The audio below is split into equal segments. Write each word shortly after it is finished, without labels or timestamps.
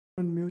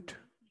on mute.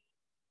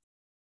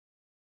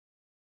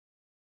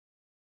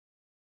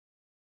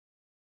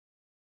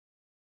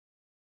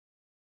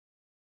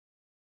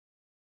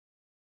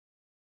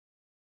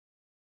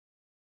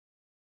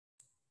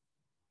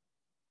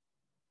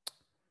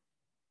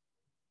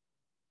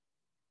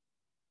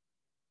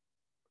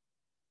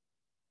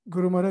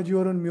 Guru Maharaj, you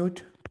are on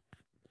mute.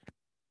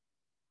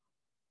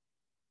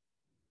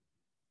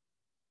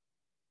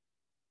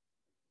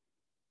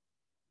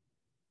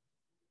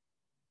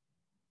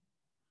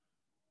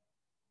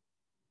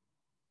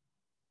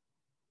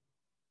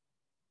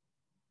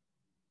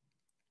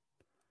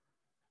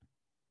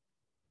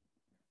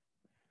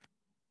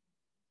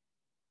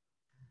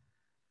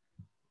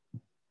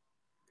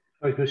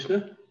 Hare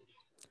Krishna.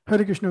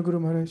 Hare Krishna, Guru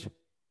Maharaj.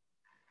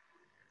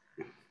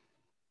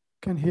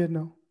 Can hear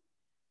now.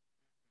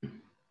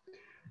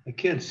 I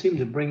can't seem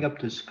to bring up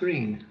the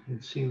screen.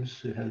 It seems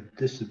to have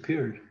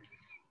disappeared.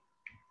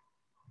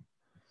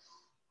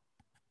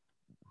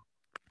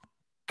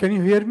 Can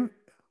you hear me,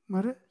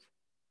 Maharaj?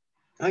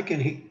 I can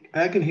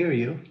hear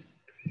you.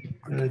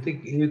 And I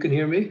think you can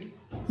hear me?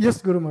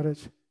 Yes, Guru Maharaj.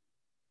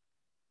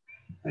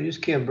 I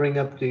just can't bring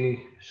up the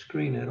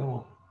screen at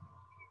all.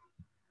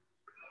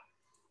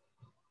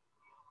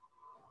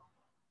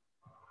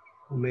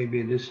 Well,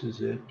 maybe this is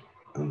it.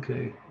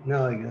 Okay,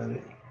 now I got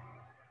it.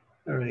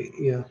 All right,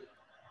 yeah.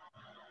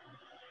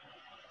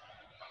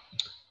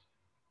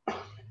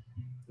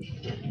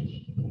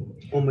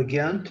 Om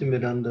Gyanti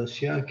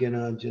Mirandasya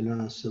Gyana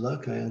Jana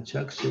Salakaya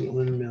Chaksu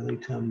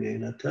Unmilitam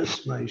Yena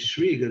Tasmai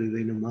Shri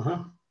Gurave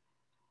Namaha.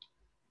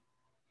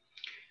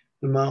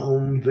 Nama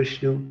Om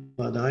Vishnu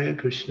Padaya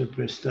Krishna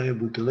Prestaya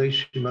Bhutale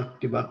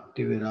Shrimakti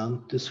Bhakti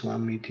Vedanta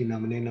Swami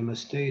Namane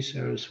Namaste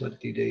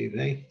Saraswati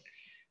Deve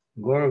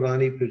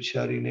Gauravani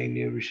Pracharine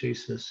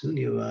Nirvishesa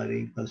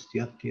Sunyavari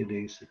Pastyatya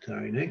De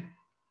Satarine.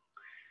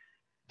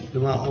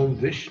 Nama Om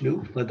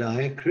Vishnu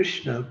Padaya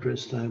Krishna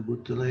Prestaya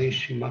Bhutale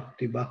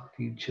Shrimakti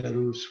Bhakti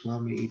Caru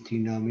Swami Iti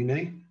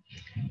Namine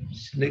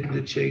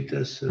Snigdha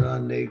Cheta Sara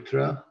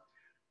Netra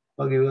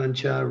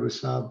Bhagavancha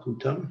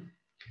Rasabhutam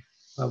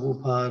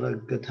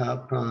Prabhupada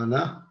Gata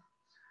Prana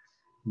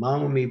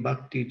Mamami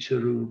Bhakti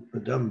Charu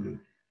Padam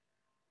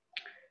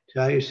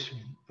Jais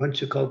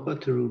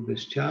Panchakalpa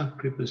Tarubhascha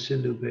Kripa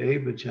Sindhu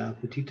Bhaja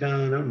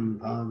Patitanam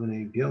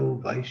Bhavane Bhyo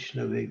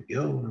Vaishnave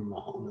Bhyo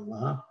Namaho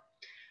Namaha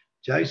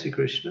Jai Sri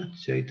Krishna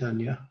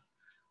Chaitanya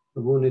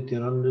Prabhu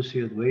Nityananda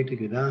Sri Advaita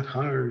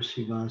Gadadhar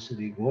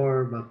Srivasadi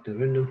Gaur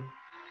Bhaktivinoda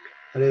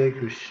Hare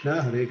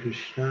Krishna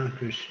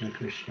Krishna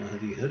Krishna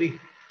Hare Hare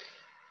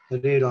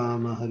Hare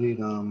Rama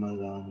Rama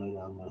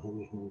Rama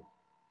Hare Hare.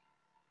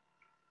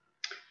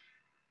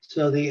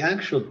 So the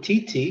actual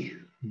Titi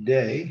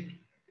day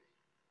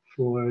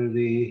for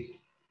the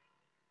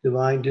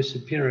divine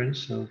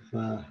disappearance of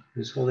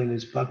His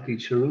Holiness Bhakti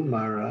Caru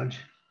Maharaj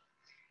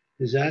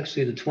is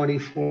actually the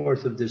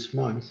 24th of this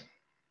month.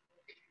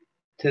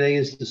 Today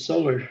is the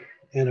solar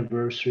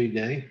anniversary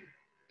day,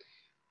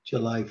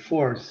 July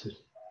 4th,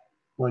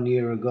 1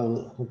 year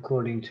ago,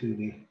 according to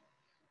the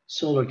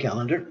solar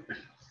calendar.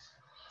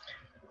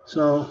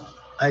 So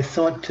I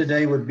thought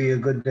today would be a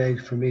good day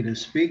for me to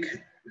speak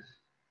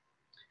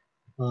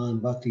on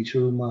Bhakti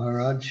Caru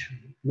Maharaj.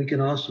 We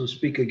can also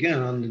speak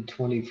again on the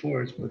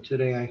 24th, but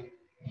today I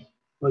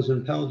was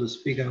impelled to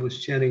speak. I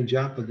was chanting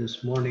japa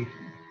this morning,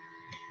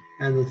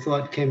 and the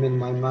thought came in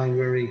my mind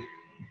very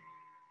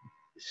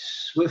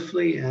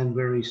swiftly and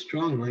very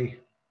strongly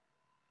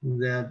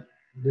that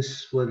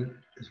this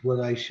is what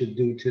I should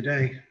do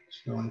today.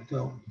 So I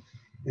felt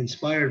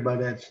inspired by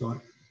that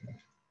thought,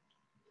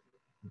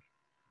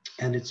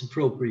 and it's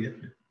appropriate.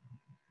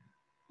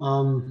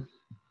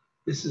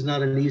 This is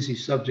not an easy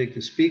subject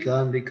to speak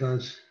on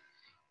because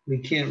we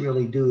can't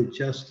really do it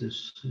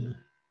justice.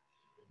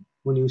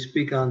 When you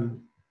speak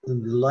on the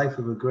life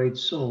of a great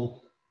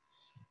soul,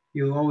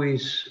 you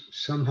always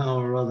somehow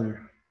or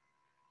other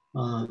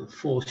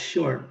fall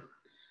short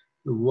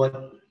of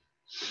what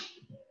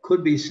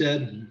could be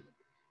said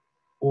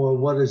or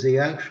what is the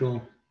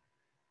actual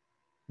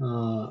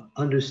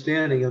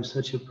understanding of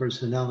such a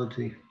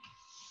personality.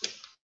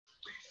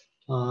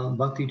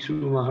 Bhakti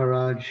Caru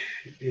Maharaj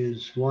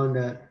is one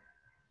that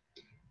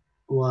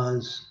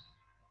was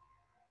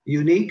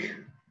unique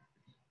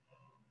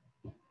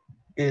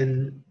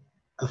in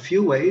a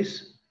few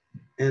ways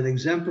and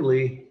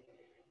exemplary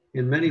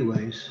in many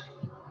ways.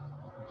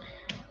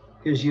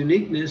 His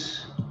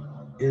uniqueness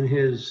in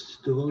his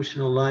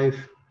devotional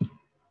life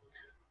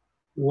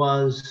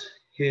was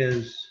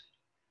his,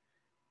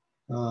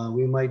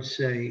 we might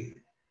say,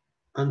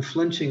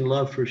 unflinching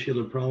love for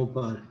Srila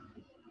Prabhupada,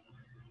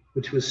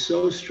 which was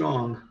so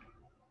strong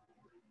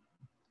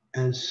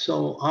and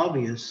so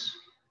obvious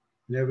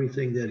in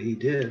everything that he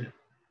did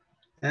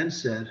and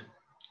said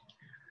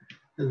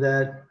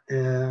that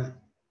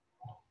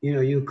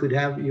you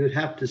would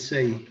have to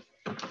say,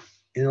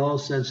 in all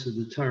sense of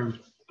the term,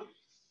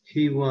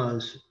 he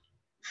was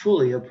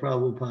fully a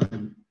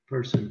Prabhupada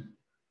person.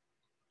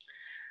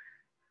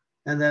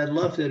 And that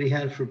love that he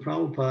had for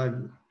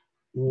Prabhupada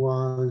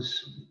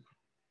was,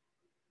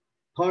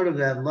 part of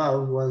that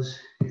love was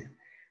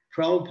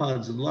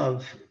Prabhupada's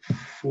love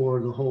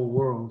for the whole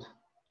world.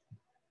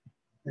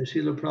 And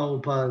Srila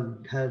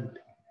Prabhupada had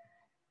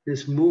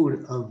this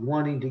mood of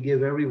wanting to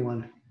give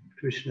everyone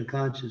Krishna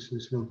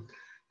consciousness,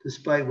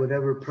 despite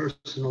whatever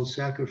personal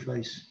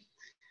sacrifice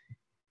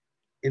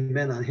it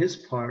meant on his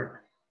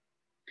part.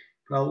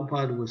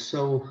 Prabhupada was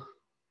so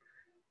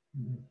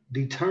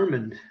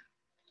determined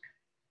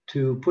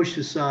to push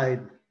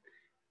aside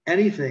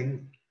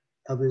anything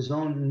of his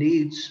own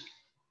needs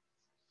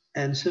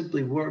and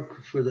simply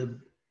work for the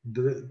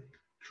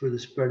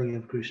spreading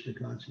of Krishna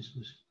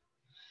consciousness.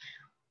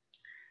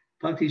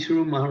 Bhakti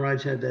Caru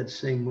Maharaja had that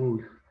same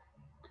mood.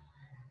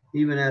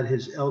 Even at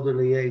his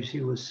elderly age,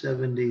 he was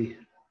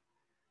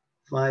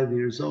 75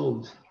 years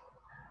old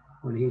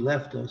when he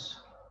left us.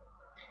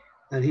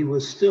 And he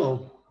was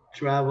still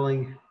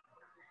traveling,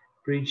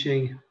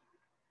 preaching,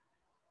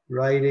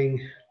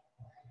 writing,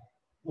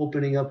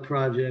 opening up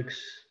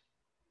projects,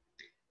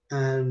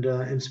 and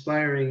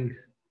inspiring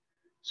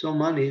so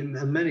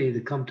many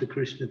to come to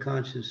Krishna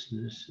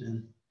consciousness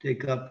and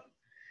take up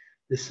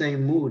the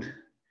same mood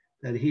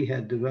that he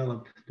had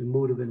developed, the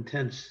mood of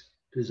intense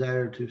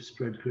desire to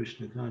spread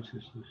Krishna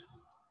consciousness.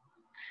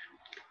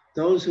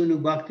 Those who knew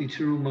Bhakti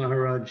Caru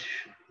Maharaj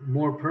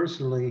more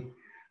personally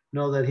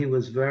know that he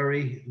was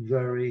very,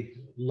 very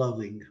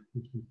loving.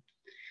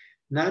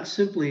 Not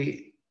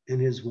simply in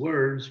his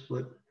words,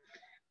 but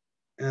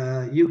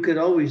you could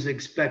always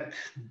expect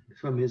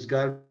from his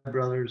God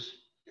brothers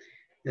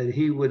that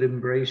he would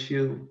embrace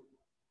you,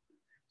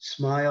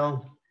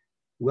 smile,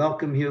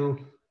 welcome you,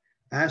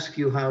 ask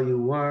you how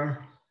you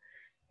were,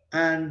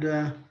 and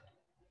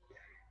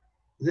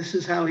this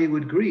is how he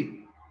would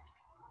greet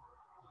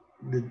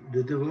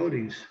the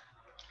devotees.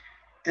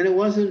 And it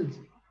wasn't,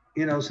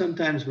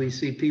 sometimes we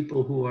see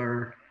people who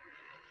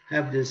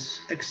have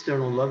this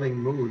external loving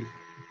mood,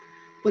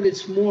 but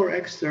it's more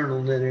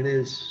external than it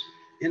is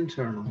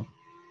internal.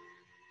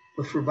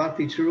 But for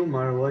Bhakti Caru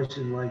Maharaj, it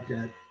wasn't like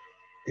that.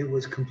 It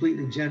was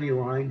completely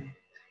genuine,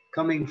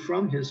 coming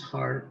from his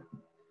heart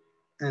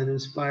and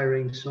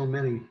inspiring so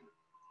many.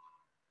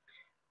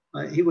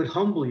 He would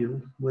humble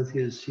you with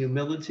his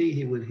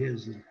humility, with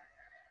his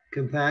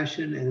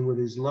compassion, and with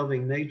his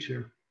loving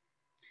nature,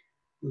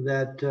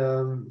 that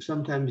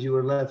sometimes you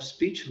were left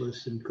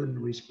speechless and couldn't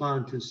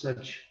respond to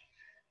such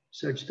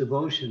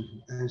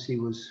devotion as he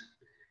was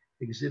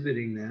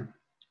exhibiting that.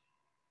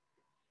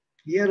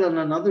 Yet on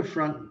another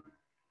front,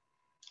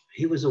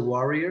 he was a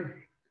warrior,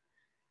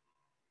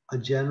 a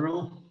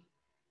general,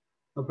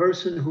 a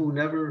person who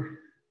never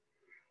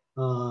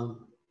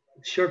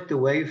shirked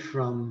away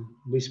from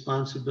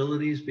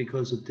responsibilities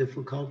because of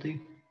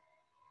difficulty.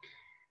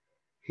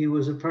 He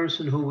was a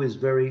person who was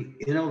very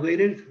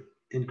innovative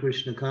in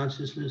Krishna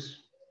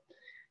consciousness,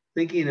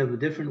 thinking of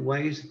different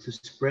ways to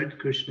spread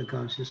Krishna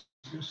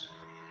consciousness.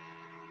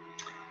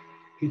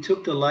 He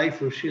took the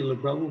life of Srila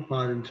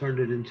Prabhupada and turned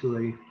it into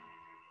a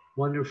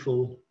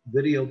wonderful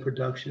video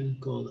production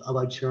called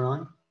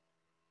Avacharan,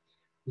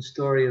 the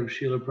story of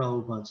Srila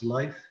Prabhupada's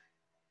life,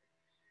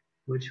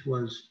 which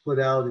was put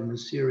out in a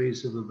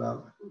series of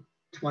about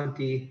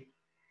 20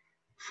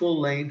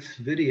 full-length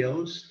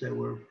videos that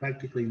were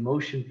practically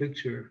motion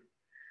picture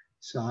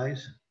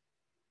size,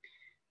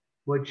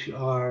 which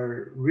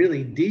are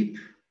really deep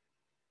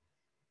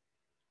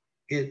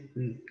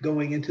in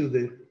going into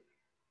the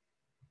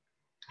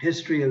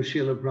history of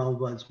Srila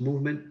Prabhupada's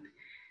movement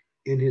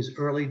in his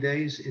early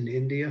days in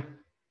India,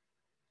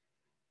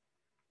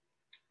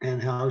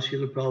 and how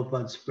Srila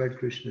Prabhupada spread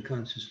Krishna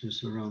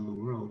consciousness around the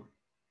world.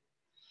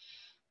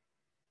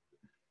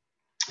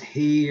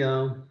 He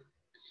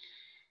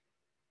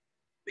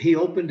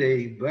opened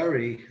a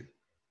very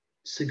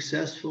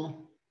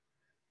successful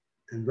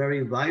and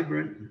very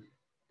vibrant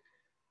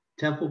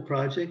temple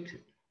project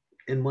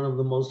in one of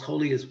the most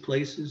holiest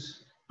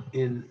places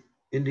in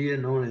India,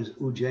 known as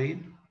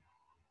Ujjain.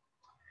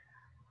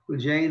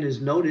 Ujjain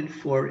is noted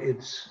for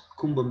its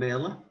Kumbh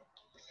Mela.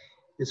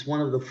 It's one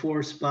of the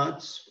 4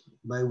 spots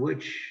by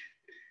which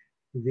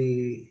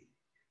the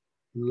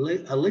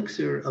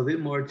elixir of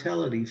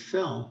immortality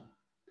fell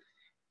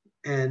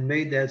and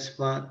made that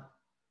spot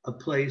a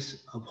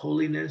place of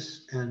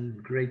holiness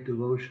and great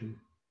devotion.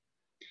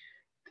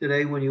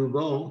 Today, when you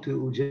go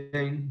to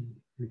Ujjain,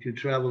 if you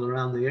travel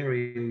around the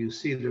area, you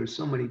see there are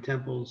so many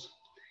temples,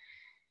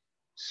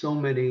 so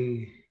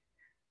many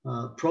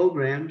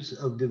programs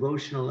of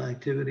devotional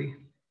activity.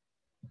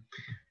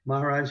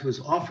 Maharaj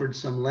was offered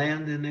some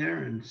land in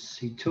there, and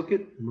he took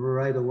it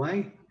right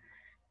away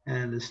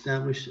and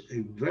established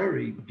a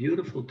very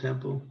beautiful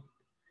temple.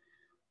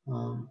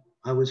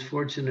 I was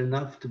fortunate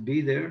enough to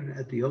be there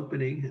at the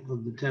opening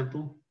of the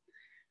temple.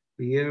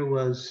 The year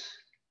was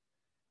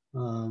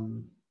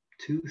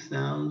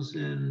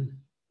 2000.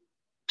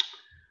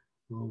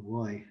 Oh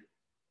boy,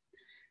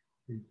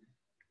 I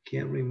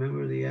can't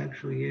remember the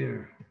actual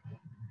year.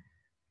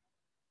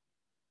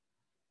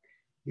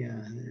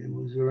 Yeah, it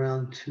was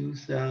around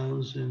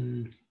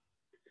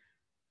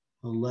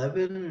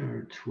 2011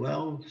 or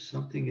 12,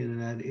 something in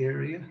that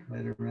area,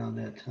 right around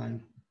that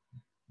time.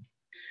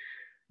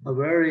 A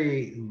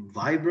very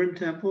vibrant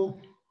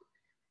temple,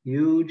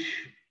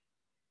 huge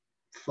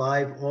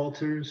 5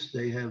 altars.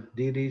 They have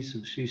deities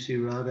of Sri Sri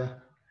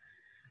Radha,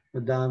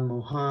 Madan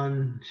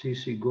Mohan, Sri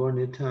Sri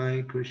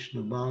Gaurnitai,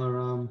 Krishna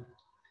Balaram,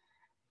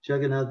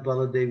 Jagannath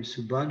Baladev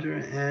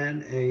Subhadra,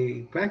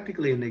 and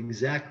practically an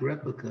exact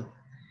replica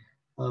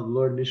of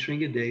Lord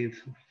Nrsingadev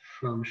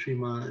from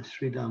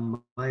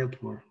Sridham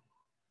Mayapur.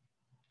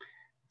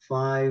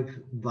 5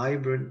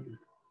 vibrant,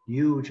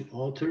 huge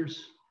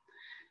altars,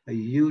 a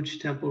huge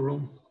temple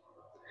room,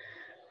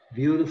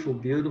 beautiful,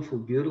 beautiful,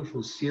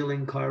 beautiful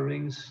ceiling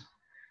carvings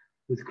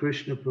with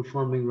Krishna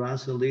performing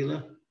Rasa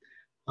Leela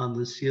on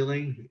the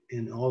ceiling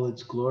in all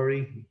its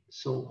glory,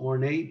 so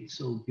ornate,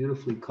 so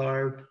beautifully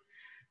carved,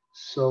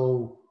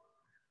 so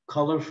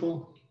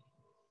colorful.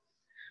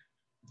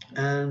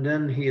 And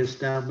then he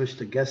established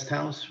a guest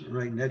house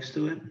right next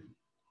to it.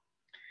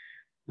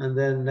 And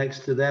then next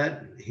to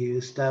that, he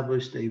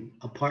established an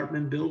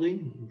apartment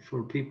building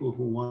for people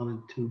who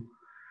wanted to,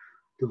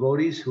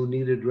 devotees who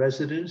needed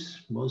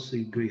residence,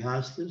 mostly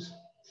grihastas.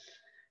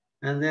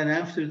 And then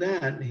after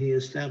that, he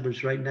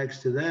established right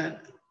next to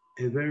that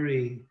a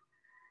very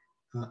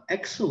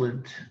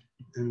excellent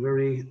and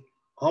very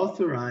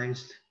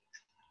authorized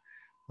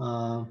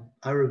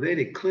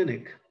Ayurvedic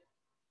clinic,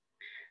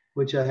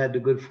 which I had the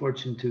good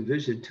fortune to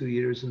visit 2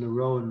 years in a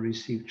row and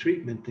receive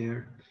treatment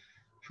there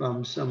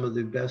from some of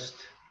the best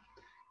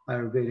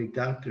Ayurvedic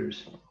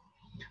doctors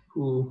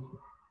who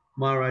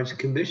Maharaj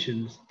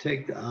commissioned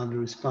take on the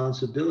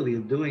responsibility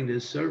of doing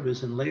this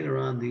service. And later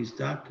on, these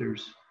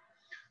doctors,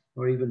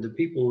 or even the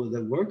people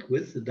that worked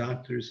with the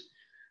doctors,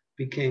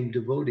 became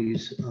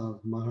devotees of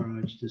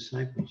Maharaj's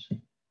disciples.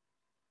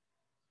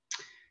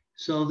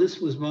 So this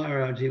was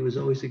Maharaj. He was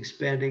always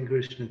expanding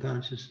Krishna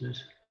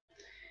consciousness,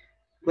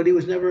 but he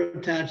was never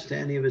attached to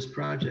any of his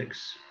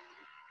projects.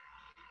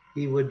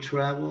 He would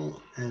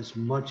travel as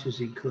much as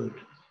he could.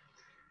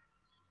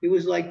 He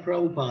was like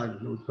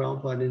Prabhupada.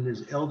 Prabhupada in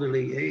his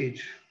elderly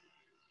age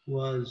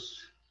was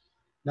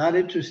not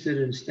interested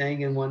in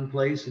staying in one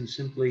place and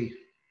simply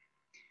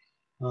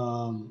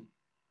doing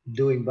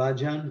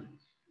bhajan.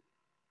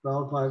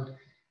 Prabhupada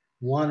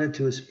wanted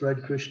to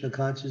spread Krishna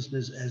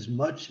consciousness as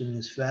much and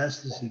as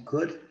fast as he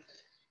could.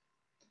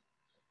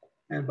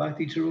 And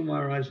Bhakti Caru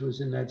Maharaja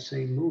was in that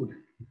same mood.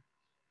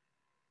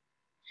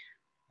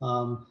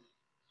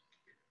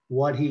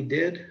 What he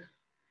did,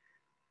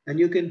 and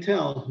you can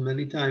tell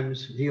many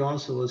times, he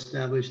also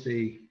established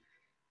a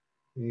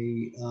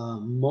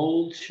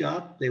mold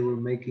shop. They were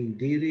making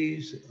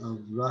deities of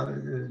Radha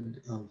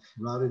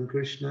and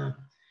Krishna,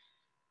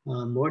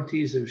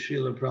 Murtis of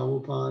Srila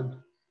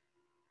Prabhupada,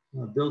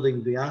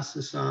 building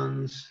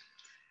Vyasasans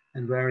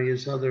and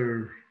various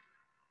other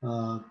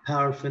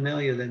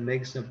paraphernalia that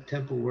makes up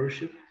temple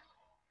worship.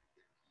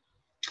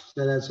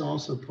 So that's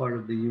also part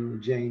of the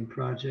Jain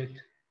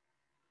project.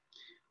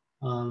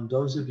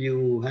 Those of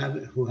you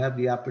who have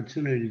the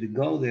opportunity to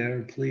go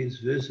there, please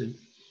visit.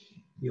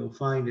 You'll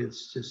find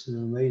it's just an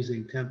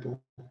amazing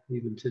temple,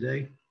 even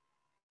today.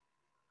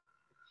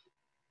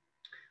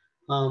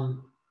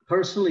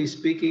 Personally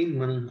speaking,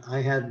 when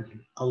I had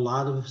a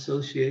lot of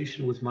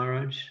association with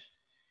Maharaj,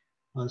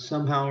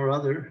 somehow or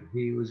other,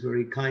 he was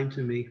very kind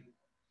to me.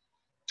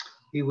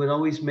 He would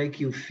always make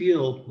you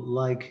feel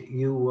like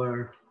you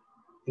were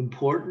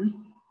important,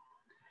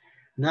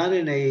 not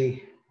in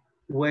a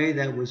way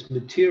that was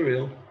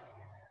material,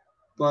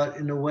 but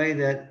in a way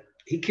that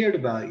he cared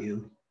about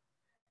you.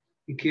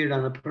 He cared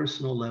on a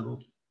personal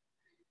level.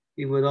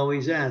 He would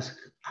always ask,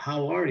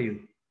 how are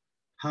you?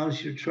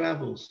 How's your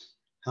travels?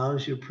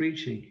 How's your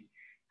preaching?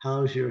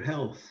 How's your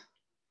health?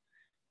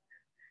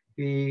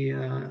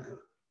 And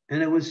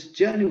it was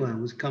genuine.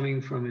 It was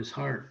coming from his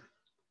heart.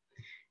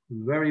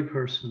 Very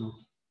personal.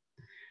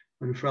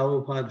 When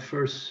Prabhupada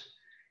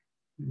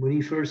when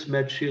he first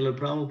met Srila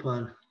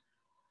Prabhupada,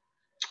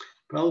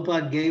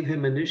 Prabhupada gave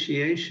him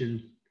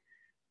initiation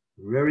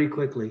very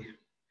quickly.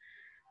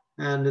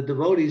 And the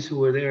devotees who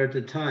were there at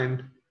the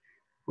time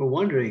were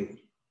wondering,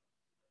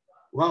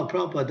 wow,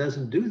 Prabhupada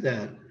doesn't do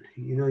that.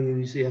 You know, you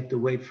usually have to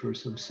wait for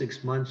some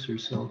 6 months or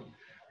so.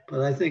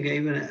 But I think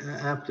even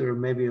after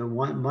maybe a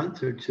 1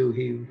 month or two,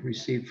 he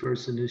received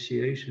first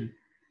initiation.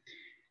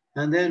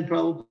 And then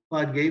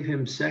Prabhupada gave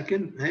him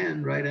second,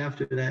 and right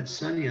after that,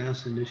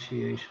 sannyas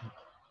initiation.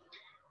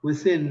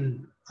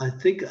 Within, I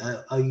think,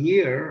 a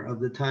year of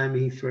the time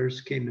he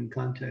first came in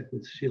contact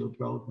with Srila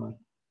Prabhupada.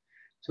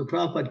 So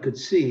Prabhupada could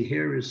see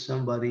here is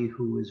somebody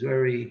who is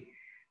very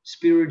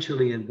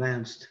spiritually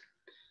advanced.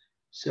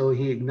 So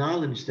he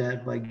acknowledged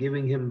that by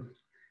giving him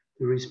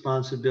the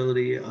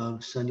responsibility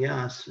of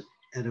sannyas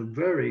at a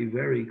very,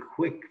 very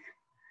quick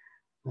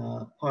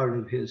part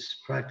of his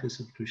practice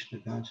of Krishna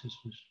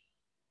consciousness.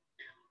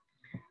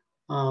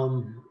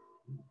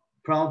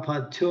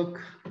 Prabhupada took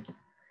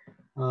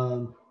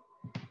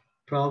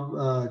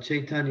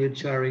Chaitanya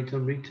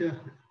Charitamrita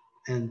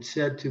and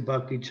said to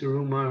Bhakti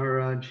Caru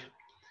Maharaj,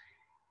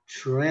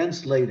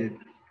 translate it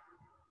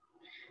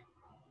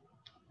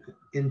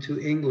into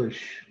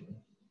English,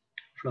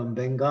 from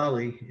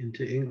Bengali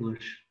into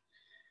English.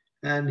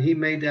 And he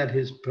made that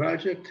his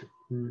project.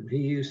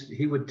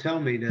 He would tell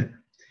me that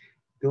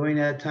during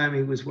that time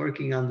he was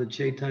working on the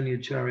Chaitanya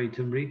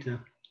Charitamrita,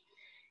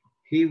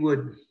 he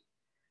would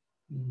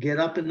get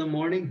up in the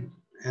morning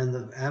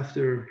and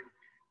after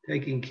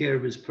taking care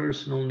of his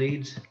personal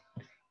needs,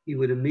 he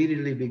would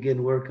immediately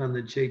begin work on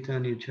the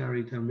Chaitanya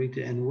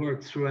Charitamrita and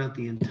work throughout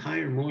the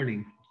entire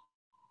morning.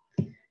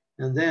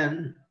 And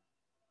then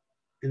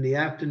in the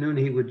afternoon,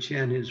 he would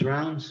chant his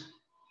rounds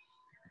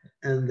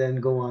and then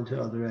go on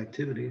to other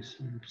activities.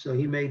 So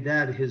he made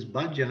that his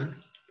bhajan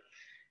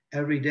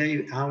every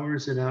day,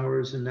 hours and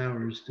hours and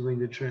hours doing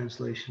the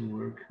translation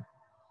work.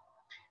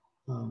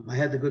 I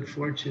had the good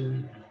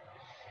fortune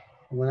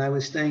when I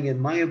was staying in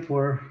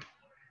Mayapur,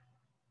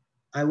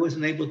 I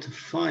wasn't able to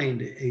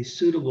find a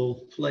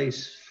suitable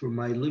place for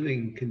my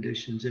living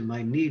conditions and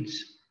my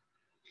needs.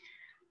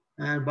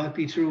 And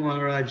Bhakti Caru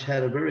Maharaj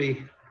had a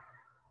very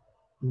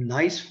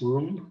nice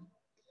room,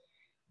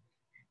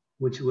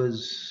 which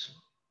was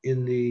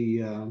in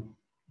the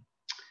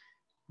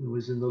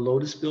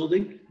Lotus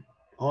building,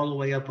 all the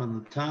way up on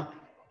the top.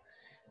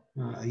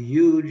 A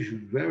huge,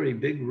 very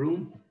big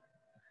room.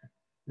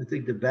 I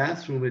think the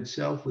bathroom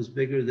itself was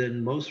bigger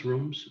than most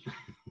rooms.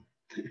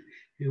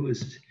 It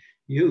was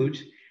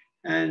huge.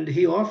 And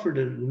he offered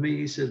it to me.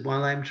 He said,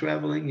 while I'm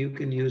traveling, you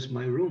can use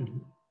my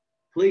room.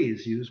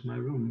 Please use my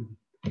room.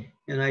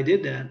 And I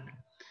did that,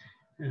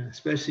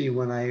 especially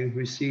when I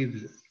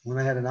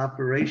had an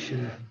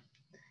operation.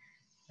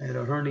 I had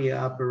a hernia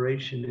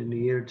operation in the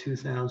year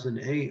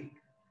 2008.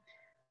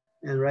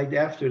 And right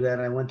after that,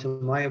 I went to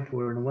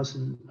Mayapur, and it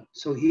wasn't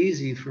so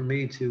easy for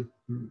me to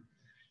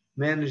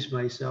manage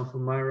myself.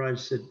 And Maharaj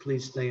said,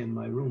 please stay in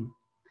my room.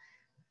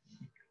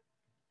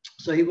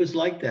 So he was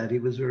like that. He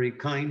was very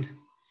kind,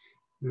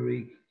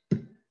 very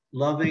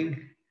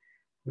loving,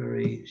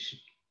 very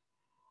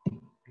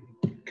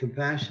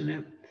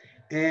compassionate,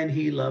 and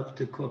he loved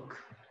to cook.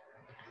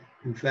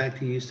 In fact,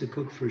 he used to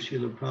cook for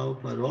Srila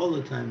Prabhupada all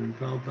the time, and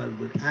Prabhupada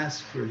would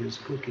ask for his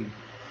cooking.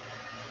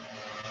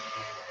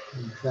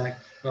 In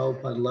fact,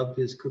 Prabhupada loved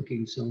his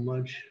cooking so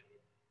much.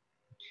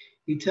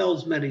 He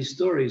tells many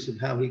stories of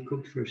how he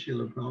cooked for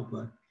Srila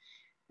Prabhupada.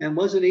 And it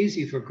wasn't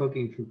easy for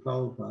cooking for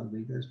Prabhupada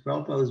because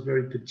Prabhupada was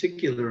very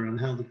particular on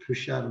how the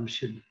prasadam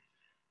should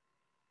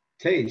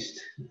taste,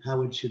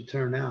 how it should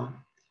turn out.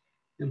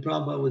 And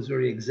Prabhupada was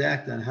very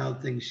exact on how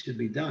things should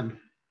be done.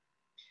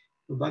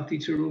 But Bhakti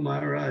Caru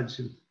Maharaj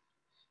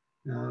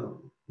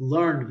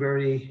learned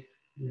very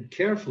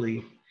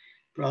carefully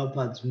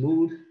Prabhupada's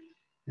mood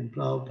and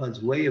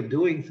Prabhupada's way of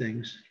doing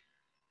things.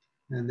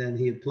 And then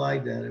he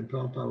applied that, and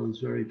Prabhupada was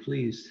very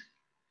pleased.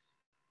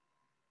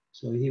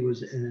 So he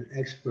was an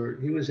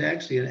expert. He was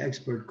actually an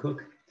expert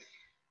cook.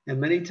 And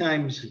many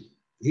times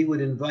he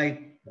would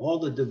invite all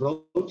the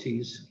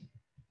devotees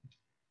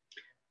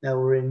that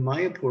were in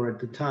Mayapur at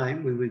the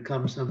time. We would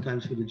come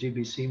sometimes for the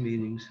GBC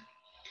meetings.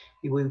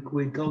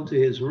 We'd go to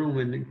his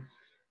room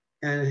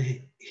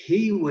and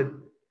he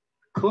would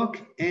cook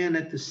and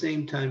at the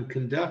same time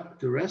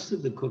conduct the rest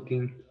of the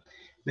cooking,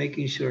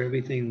 making sure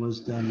everything was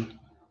done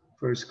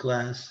first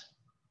class.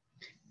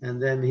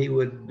 And then he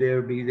would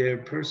be there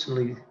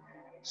personally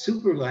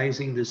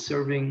supervising the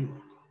serving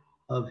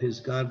of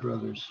his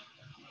godbrothers.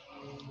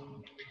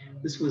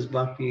 This was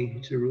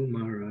Bhakti Caru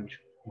Maharaj.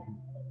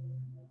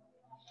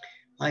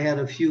 I had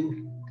a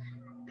few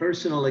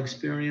personal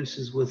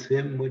experiences with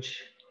him,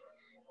 which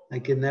I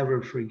can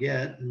never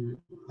forget. And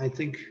I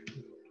think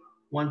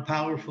one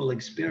powerful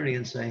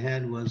experience I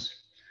had was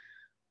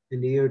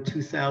in the year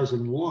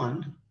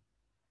 2001.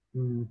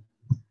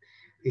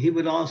 He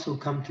would also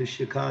come to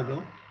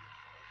Chicago.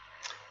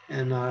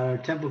 And our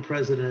temple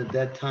president at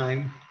that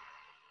time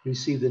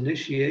received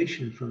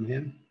initiation from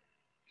him.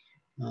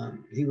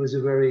 He was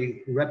a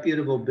very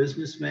reputable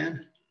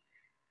businessman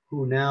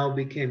who now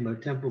became a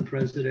temple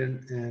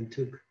president and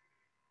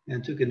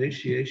took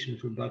initiation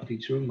for Bhakti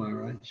Caru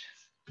Maharaj.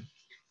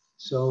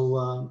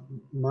 So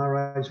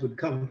Maharaj would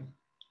come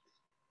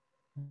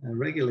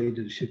regularly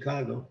to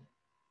Chicago.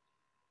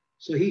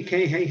 So he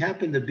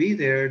happened to be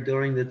there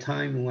during the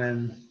time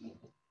when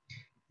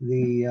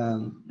the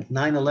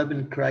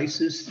 9/11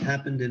 crisis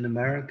happened in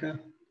America.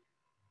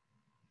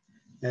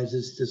 As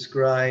it's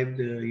described,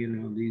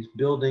 these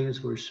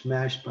buildings were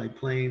smashed by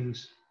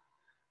planes.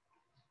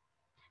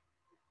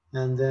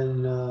 And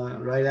then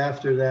right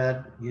after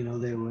that,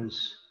 there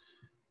was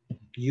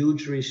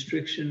huge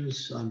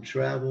restrictions on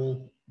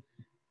travel,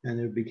 and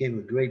there became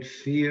a great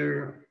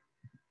fear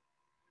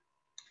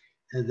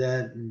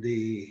that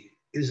the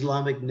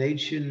Islamic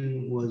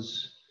nation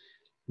was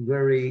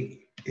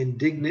very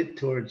indignant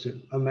towards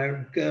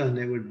America, and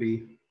there would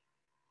be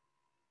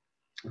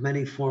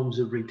many forms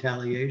of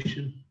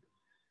retaliation.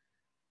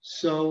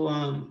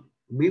 So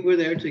we were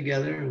there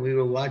together, and we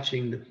were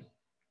watching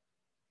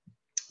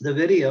the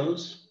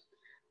videos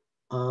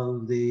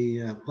of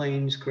the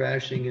planes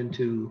crashing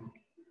into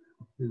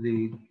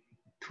the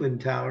Twin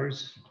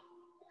Towers.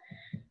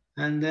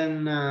 And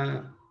then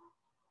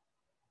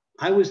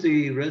I was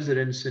the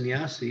resident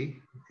sannyasi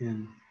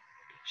in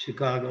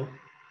Chicago.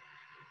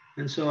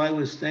 And so I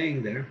was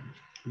staying there,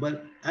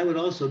 but I would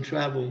also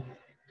travel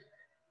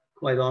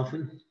quite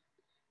often.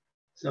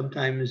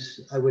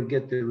 sometimes I would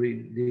get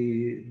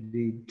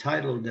the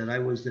title that I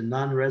was the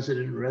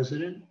non-resident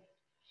resident.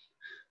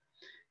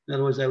 In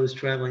other words, I was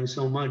traveling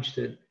so much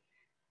that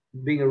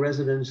being a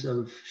resident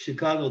of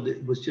Chicago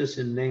was just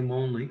in name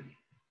only.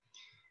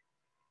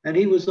 And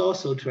he was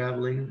also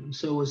traveling.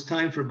 So it was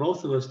time for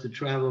both of us to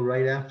travel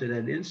right after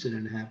that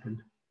incident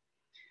happened.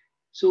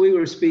 So we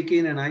were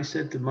speaking, and I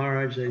said to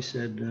Maharaj, I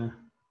said,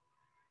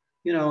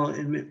 you know,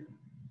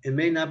 it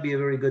may not be a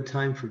very good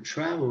time for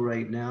travel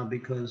right now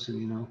because,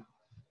 you know,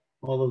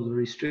 all of the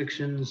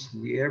restrictions,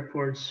 the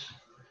airports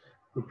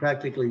were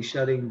practically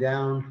shutting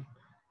down.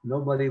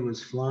 Nobody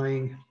was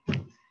flying,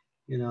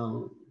 you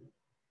know,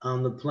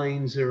 on the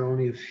planes, there are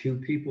only a few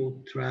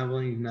people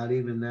traveling, not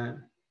even that.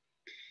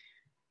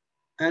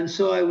 And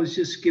so I was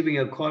just giving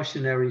a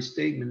cautionary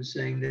statement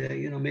saying that,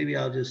 you know, maybe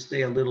I'll just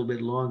stay a little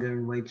bit longer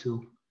and wait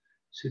till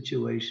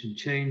situation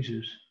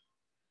changes.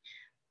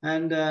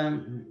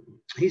 And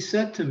he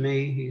said to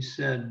me,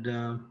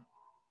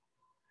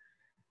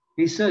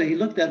 he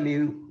looked at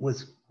me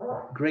with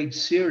great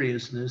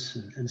seriousness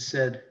and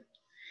said,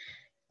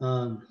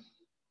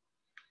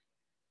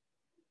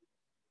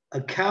 a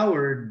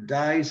coward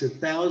dies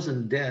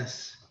 1,000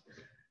 deaths.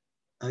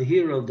 A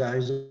hero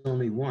dies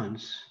only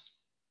once.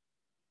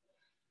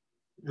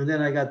 And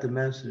then I got the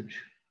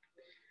message,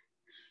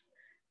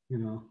 you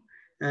know,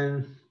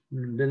 and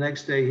the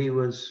next day he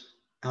was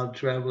out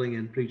traveling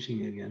and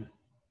preaching again.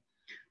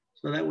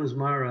 So that was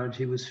Maharaj.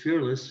 He was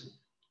fearless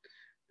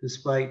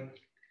despite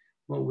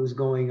what was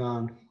going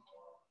on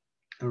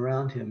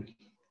around him.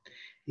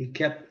 He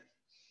kept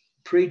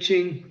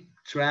preaching,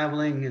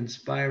 traveling,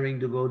 inspiring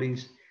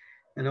devotees,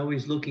 and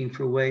always looking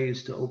for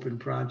ways to open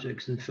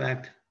projects. In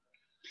fact,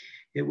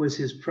 it was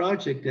his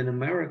project in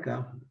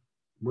America,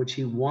 which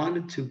he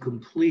wanted to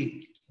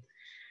complete.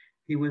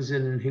 He was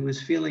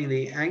feeling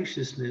the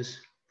anxiousness.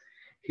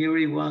 Here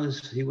he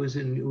was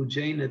in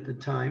Ujjain at the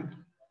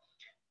time.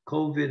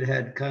 COVID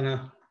had kind of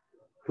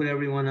put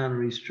everyone on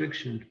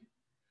restriction.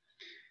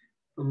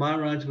 But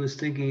Maharaj was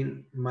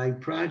thinking, my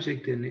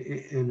project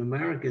in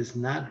America is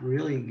not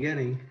really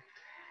getting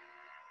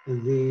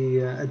the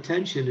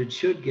attention it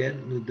should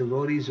get. The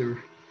devotees are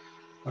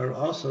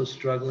also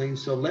struggling.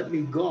 So let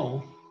me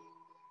go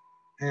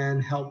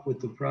and help with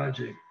the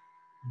project.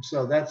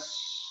 So that's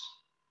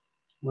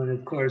when,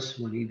 of course,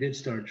 when he did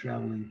start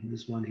traveling,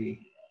 is when he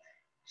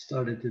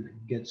started to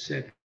get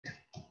sick.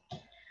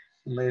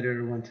 And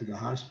later went to the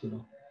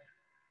hospital.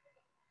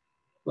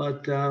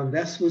 But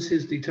that was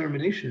his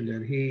determination,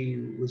 that he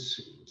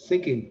was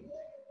thinking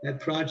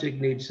that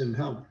project needs some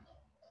help.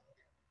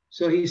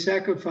 So he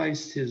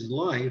sacrificed his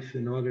life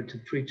in order to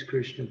preach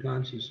Krishna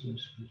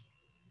consciousness.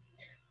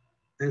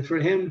 And for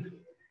him,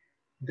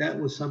 that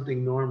was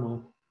something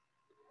normal,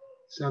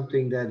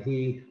 something that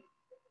he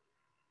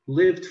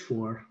lived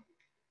for,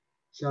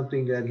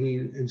 something that he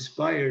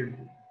inspired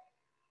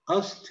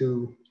us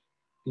to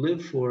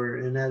live for,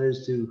 and that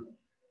is to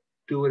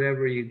do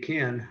whatever you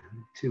can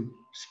to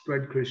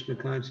spread Krishna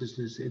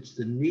consciousness. It's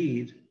the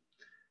need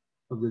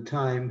of the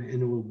time,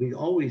 and it will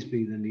always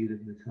be the need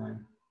of the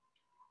time.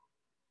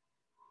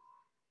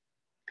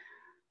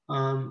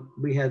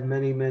 We had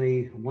many,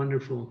 many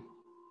wonderful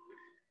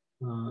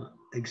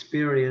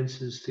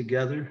experiences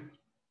together.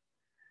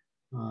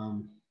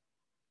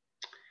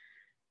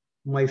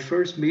 My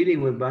first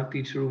meeting with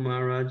Bhakti Caru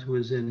Maharaja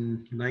was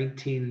in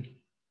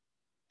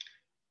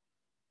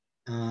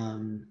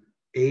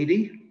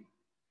 1980.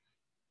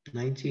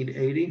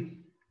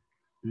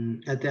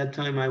 At that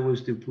time, I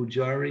was the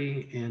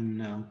pujari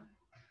in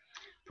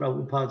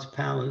Prabhupada's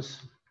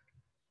palace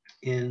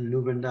in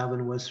New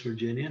Vrindavan, West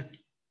Virginia.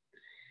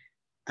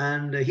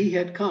 And he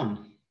had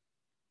come.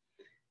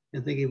 I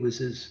think it was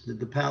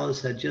the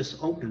palace had just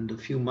opened a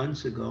few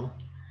months ago.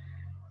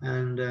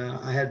 And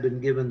I had been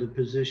given the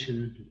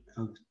position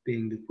of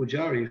being the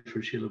pujari for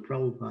Srila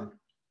Prabhupada.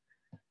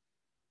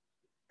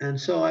 And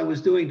so I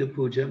was doing the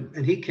puja,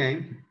 and he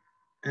came,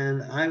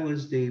 and I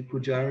was the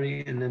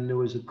pujari, and then there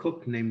was a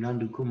cook named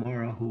Nandu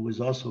Kumara, who was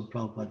also a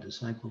Prabhupada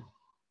disciple.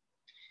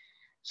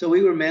 So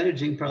we were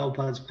managing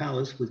Prabhupada's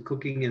palace with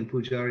cooking and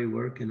pujari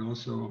work, and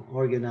also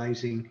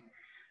organizing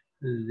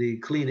the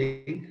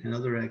cleaning and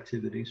other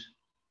activities.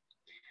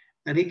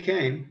 And he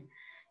came,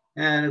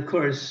 and of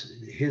course,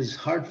 his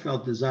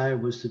heartfelt desire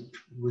was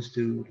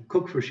to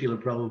cook for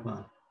Srila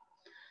Prabhupada.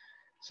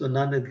 So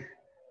Nanda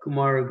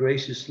Kumara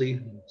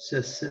graciously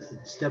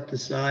stepped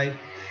aside,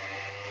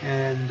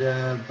 and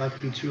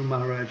Bhakti Caru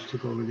Maharaj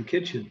took over the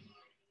kitchen.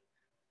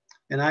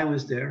 And I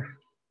was there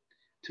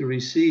to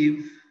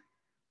receive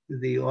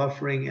the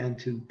offering and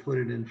to put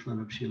it in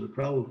front of Srila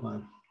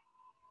Prabhupada.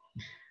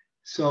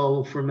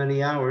 So for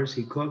many hours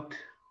he cooked,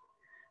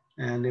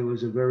 and it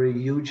was a very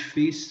huge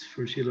feast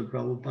for Srila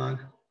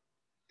Prabhupada.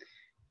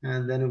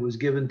 And then it was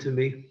given to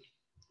me,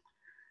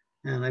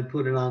 and I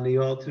put it on the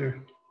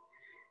altar.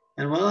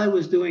 And while I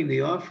was doing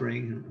the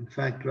offering, in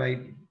fact,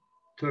 right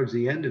towards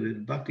the end of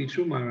it, Bhakti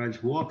Caru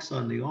Maharaj walks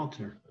on the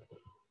altar.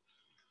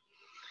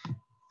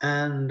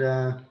 And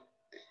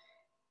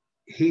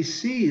he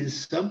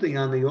sees something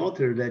on the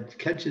altar that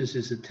catches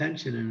his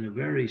attention in a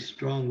very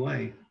strong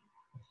way.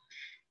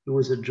 It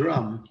was a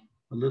drum,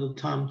 a little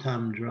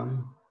tom-tom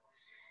drum,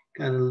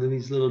 kind of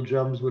these little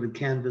drums with a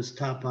canvas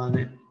top on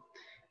it.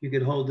 You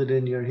could hold it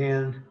in your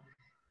hand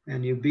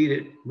and you beat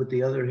it with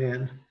the other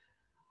hand.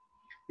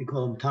 We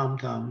call them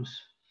tom-toms.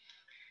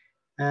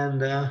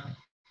 And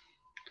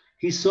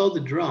he saw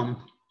the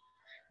drum.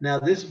 Now,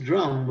 this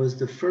drum was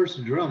the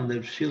first drum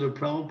that Srila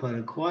Prabhupada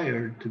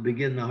acquired to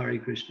begin the Hare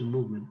Krishna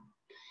movement.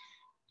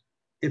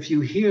 If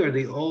you hear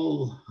the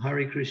old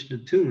Hare Krishna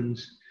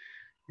tunes,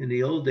 in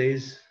the old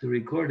days, the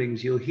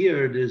recordings, you'll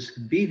hear this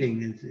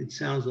beating. It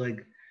sounds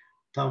like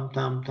tom,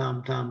 tom,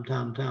 tom, tom,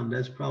 tom, tom.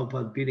 That's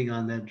Prabhupada beating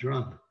on that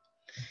drum.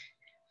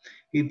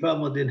 He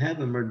probably didn't have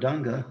a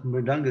mridanga.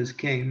 Mridangas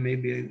came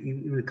maybe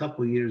even a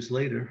couple of years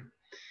later.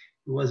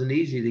 It wasn't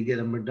easy to get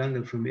a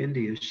mridanga from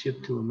India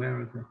shipped to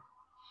America.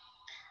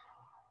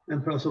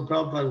 And so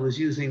Prabhupada was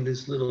using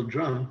this little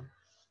drum.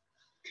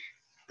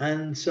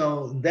 And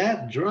so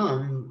that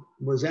drum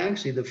was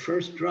actually the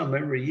first drum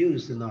ever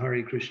used in the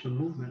Hare Krishna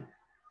movement.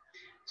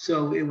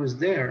 So it was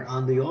there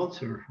on the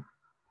altar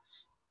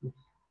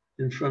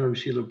in front of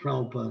Srila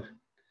Prabhupada.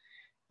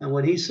 And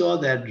when he saw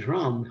that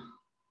drum,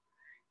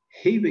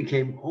 he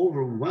became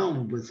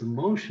overwhelmed with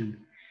emotion.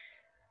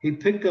 He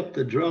picked up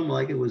the drum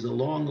like it was a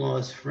long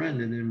lost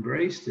friend and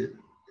embraced it.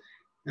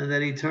 And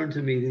then he turned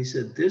to me and he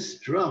said, this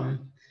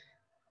drum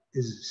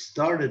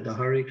started the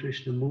Hare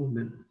Krishna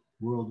movement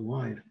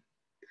worldwide.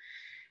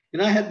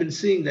 And I had been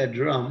seeing that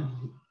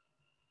drum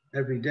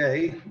every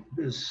day.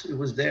 It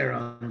was there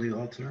on the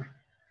altar.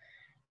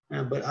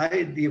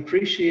 But the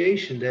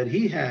appreciation that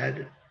he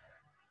had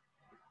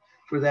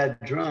for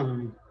that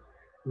drum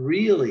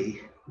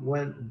really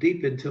went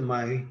deep into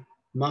my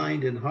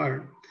mind and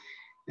heart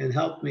and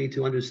helped me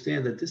to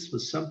understand that this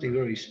was something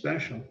very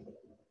special.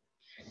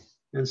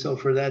 And so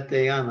for that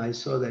day on, I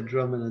saw that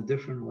drum in a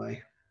different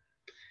way,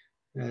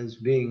 as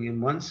being,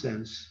 in one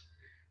sense,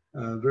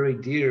 very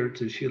dear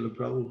to Srila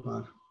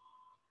Prabhupada.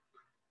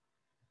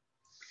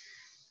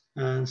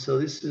 And so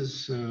this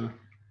is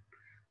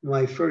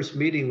my first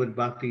meeting with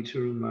Bhakti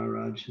Caru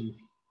Maharaja. And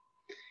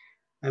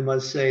I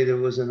must say there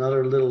was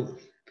another little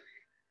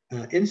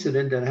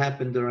incident that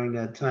happened during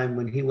that time.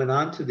 When he went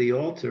onto the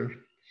altar,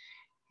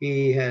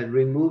 he had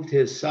removed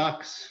his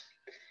socks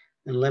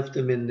and left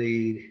them in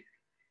the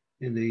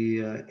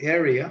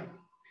area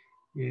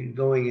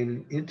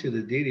going into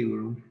the deity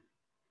room.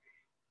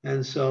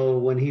 And so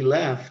when he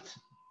left,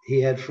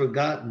 he had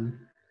forgotten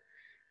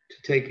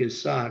to take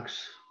his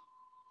socks.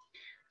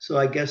 So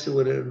I guess it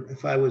would have,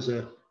 if I was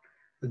a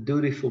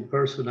dutiful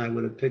person, I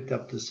would have picked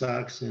up the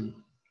socks and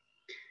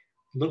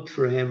looked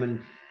for him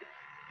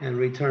and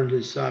returned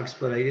his socks,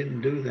 but I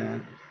didn't do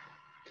that.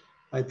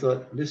 I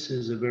thought this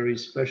is a very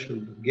special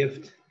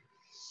gift.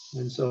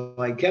 And so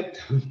I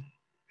kept them.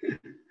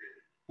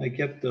 I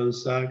kept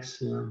those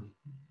socks.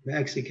 I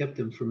actually kept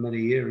them for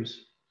many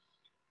years.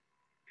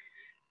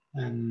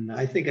 And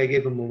I think I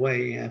gave them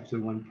away after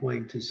one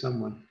point to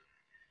someone,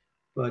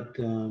 but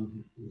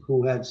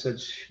who had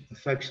such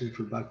affection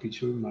for Bhakti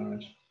Caru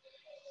Maharaj.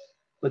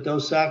 But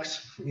those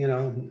socks,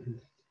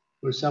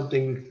 were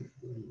something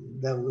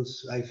that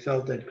I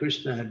felt that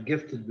Krishna had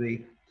gifted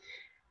me.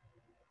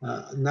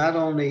 Not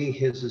only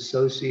his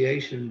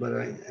association, but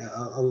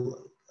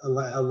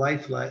a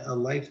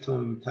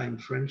lifetime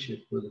friendship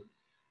with a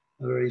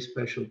very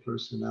special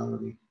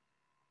personality.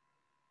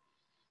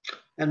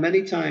 And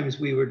many times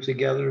we were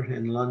together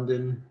in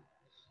London,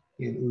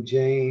 in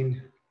Ujjain,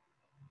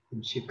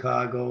 in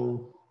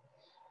Chicago,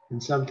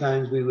 and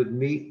sometimes we would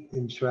meet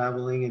in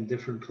traveling in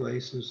different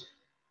places.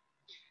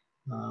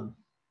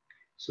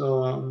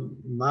 So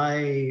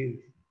my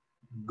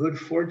good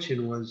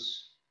fortune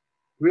was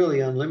really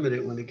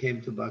unlimited when it came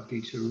to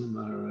Bhakti Caru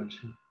Maharaj.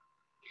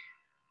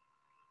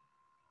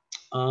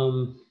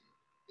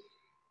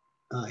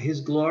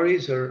 His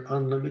glories are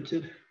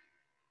unlimited.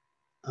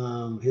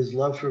 His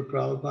love for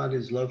Prabhupada,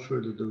 his love for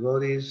the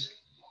devotees,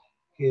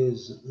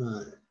 his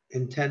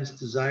intense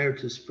desire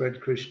to spread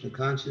Krishna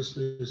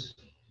consciousness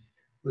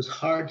was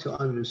hard to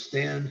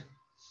understand.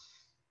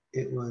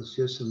 It was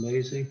just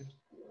amazing.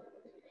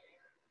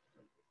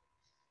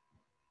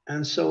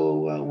 And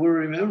so we're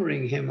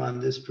remembering him on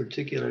this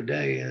particular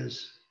day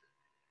as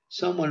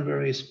someone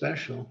very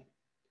special.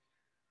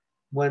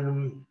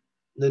 When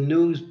the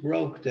news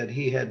broke that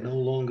he had no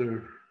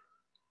longer,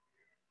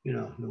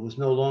 was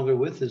no longer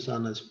with us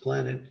on this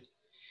planet,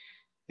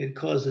 it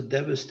caused a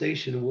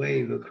devastation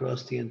wave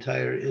across the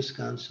entire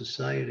ISKCON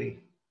society.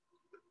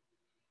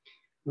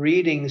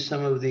 Reading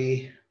some of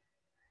the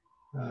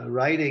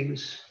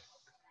writings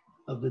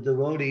of the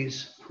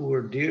devotees who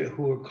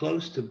were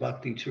close to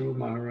Bhakti Caru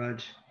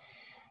Maharaj,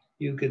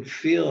 you could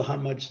feel how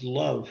much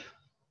love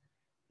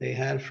they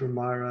had for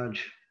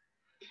Maharaj.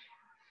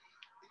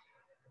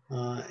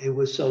 It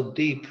was so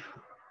deep.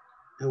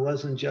 It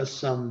wasn't just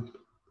some,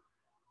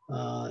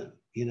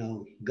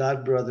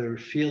 God brother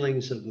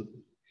feelings of,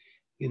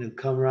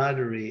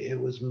 camaraderie. It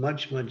was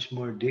much, much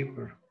more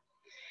deeper.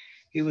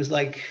 He was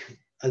like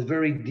a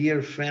very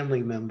dear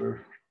family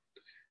member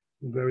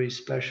very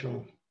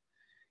special.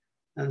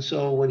 And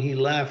so when he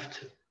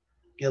left,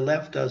 it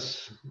left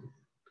us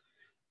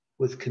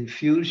with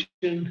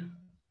confusion,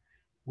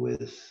 we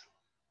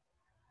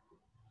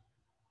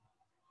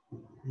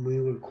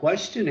were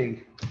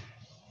questioning,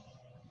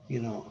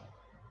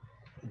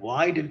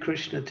 why did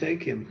Krishna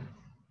take him?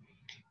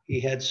 He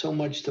had so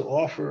much to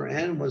offer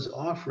and was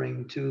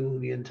offering to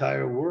the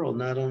entire world,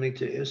 not only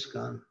to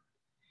ISKCON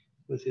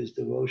with his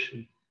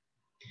devotion.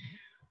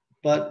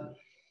 But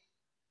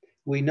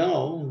we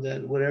know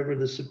that whatever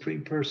the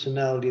Supreme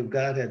Personality of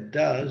Godhead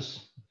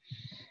does,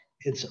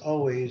 it's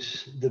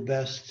always the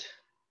best.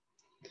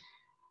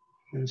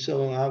 And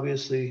so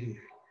obviously,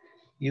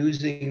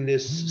 using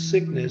this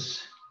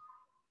sickness,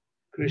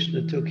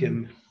 Krishna took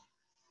him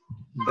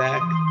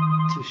back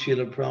to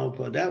Srila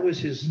Prabhupada. That was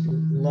his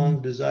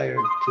long desire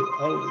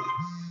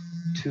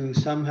to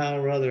somehow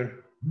or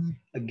other,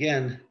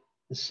 again,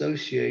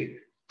 associate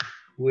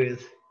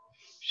with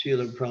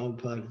Srila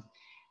Prabhupada.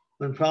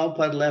 When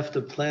Prabhupada left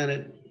the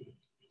planet,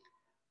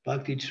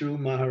 Bhakti Caru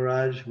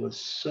Maharaja was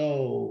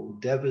so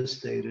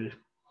devastated.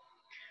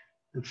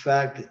 In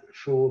fact,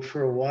 for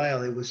a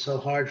while, it was so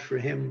hard for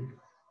him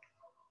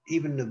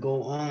even to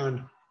go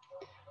on.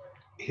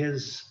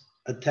 His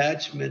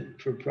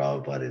attachment for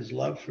Prabhupada, his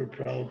love for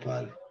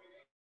Prabhupada,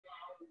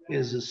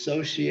 his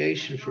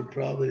association for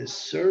Prabhupada, his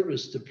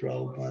service to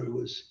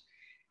Prabhupada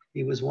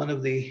he was one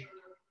of the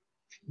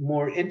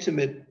more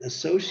intimate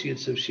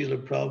associates of Srila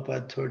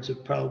Prabhupada towards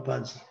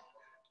Prabhupada's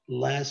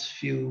last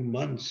few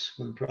months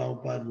when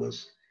Prabhupada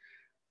was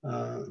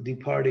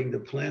departing the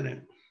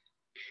planet.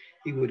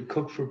 He would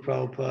cook for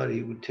Prabhupada,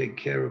 he would take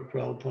care of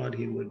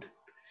Prabhupada,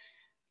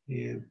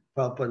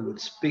 Prabhupada would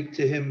speak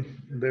to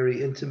him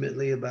very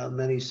intimately about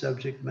many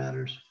subject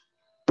matters.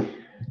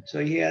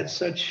 So he had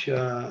such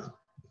a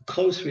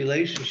close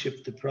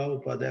relationship to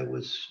Prabhupada that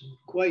was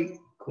quite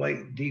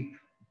deep.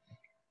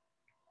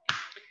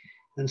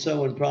 And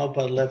so when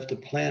Prabhupada left the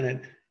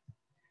planet,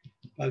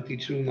 Bhakti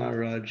Caru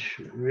Maharaj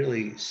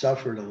really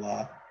suffered a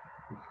lot.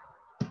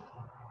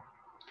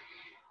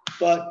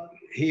 But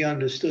he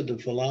understood the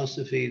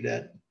philosophy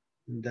that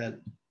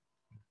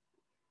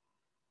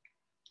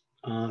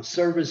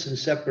service and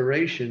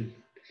separation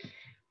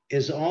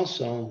is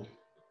also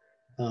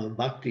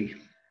bhakti.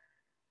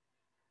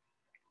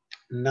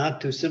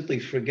 Not to simply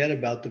forget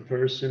about the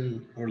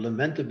person or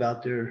lament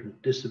about their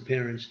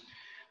disappearance,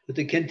 but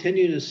to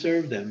continue to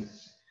serve them.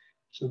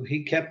 So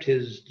he kept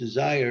his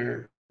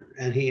desire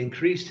and he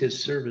increased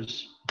his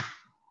service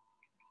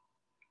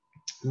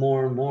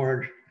more and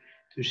more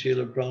to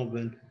Srila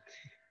Prabhupada.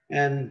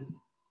 And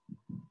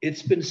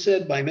it's been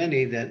said by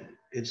many that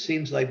it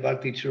seems like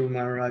Bhakti Caru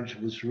Maharaj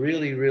was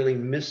really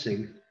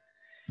missing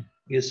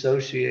the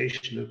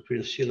association of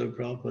Srila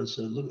Prabhupada.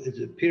 So it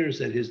appears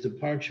that his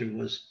departure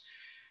was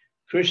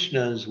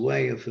Krishna's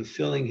way of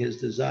fulfilling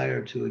his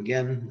desire to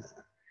again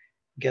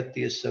get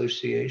the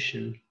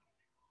association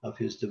of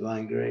his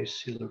divine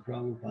grace, Srila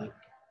Prabhupada.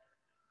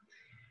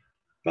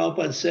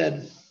 Prabhupada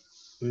said,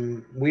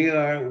 we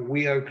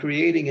are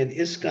creating an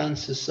ISKCON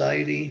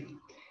society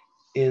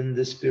in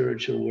the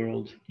spiritual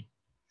world.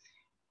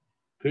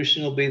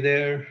 Krishna will be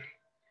there,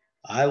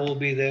 I will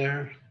be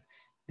there,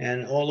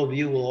 and all of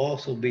you will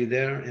also be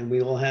there, and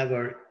we will have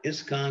our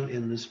ISKCON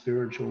in the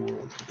spiritual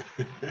world.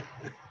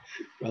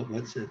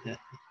 Prabhupada said that.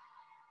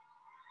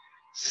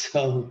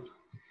 So,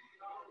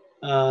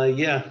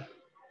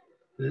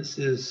 this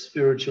is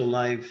spiritual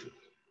life.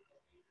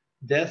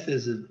 Death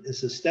is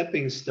a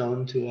stepping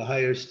stone to a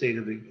higher state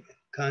of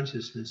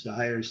consciousness, a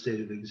higher state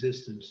of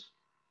existence,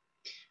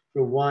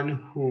 for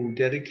one who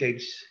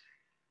dedicates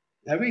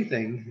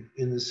everything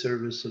in the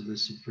service of the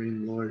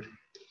Supreme Lord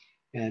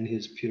and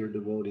his pure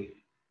devotee.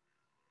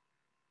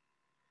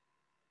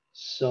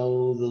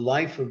 So the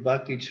life of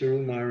Bhakti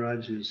Caru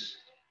Maharaj is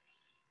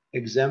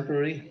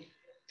exemplary.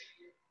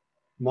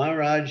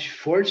 Maharaj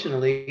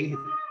fortunately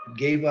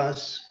gave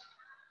us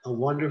a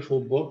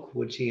wonderful book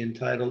which he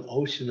entitled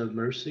Ocean of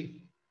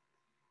Mercy,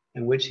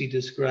 in which he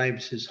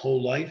describes his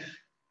whole life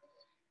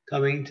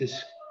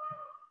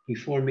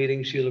before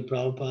meeting Srila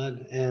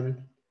Prabhupada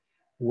and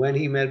when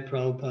he met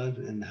Prabhupada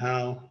and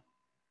how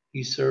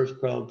he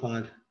served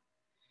Prabhupada.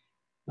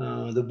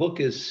 The book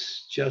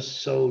is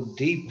just so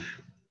deep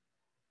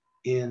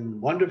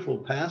in wonderful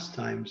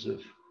pastimes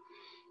of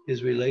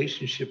his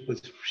relationship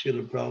with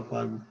Srila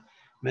Prabhupada,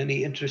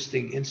 many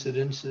interesting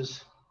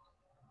incidences.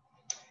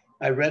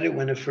 I read it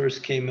when it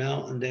first came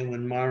out, and then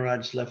when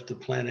Maharaj left the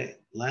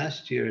planet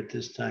last year at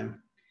this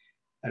time,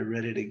 I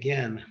read it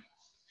again.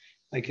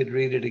 I could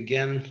read it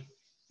again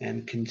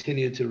and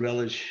continue to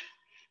relish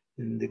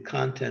in the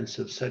contents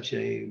of such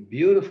a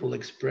beautiful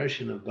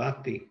expression of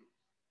bhakti,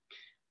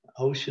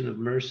 ocean of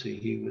mercy.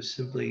 He was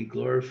simply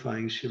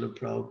glorifying Srila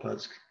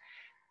Prabhupada's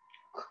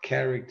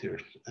character,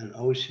 an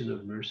ocean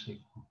of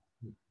mercy.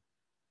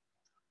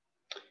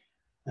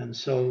 And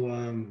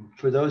so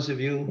for those of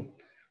you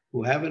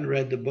who haven't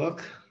read the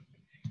book,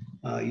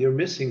 you're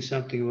missing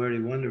something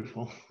very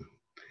wonderful.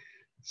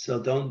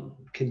 So don't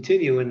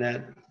continue in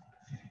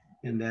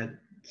that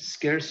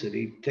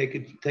scarcity.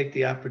 Take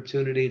the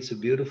opportunity. It's a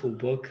beautiful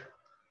book.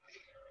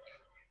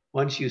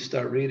 Once you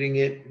start reading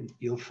it,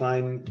 you'll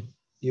find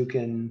you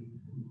can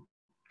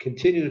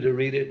continue to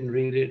read it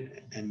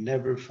and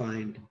never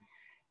find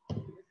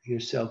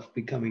yourself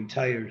becoming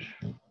tired.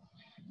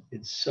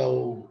 It's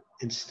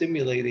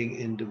stimulating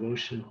in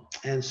devotion,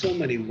 and so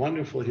many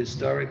wonderful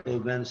historical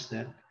events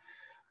that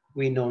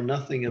we know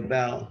nothing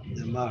about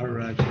that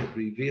Maharaj had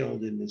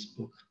revealed in this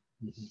book.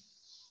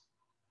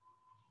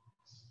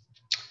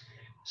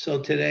 So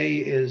today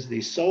is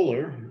the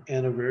solar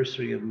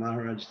anniversary of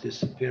Maharaj's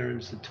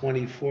disappearance, the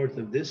 24th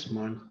of this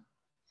month.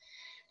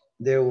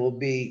 There will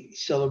be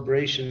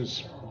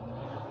celebrations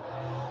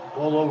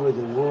all over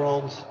the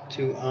world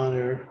to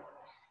honor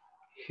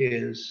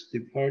his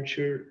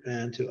departure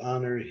and to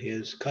honor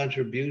his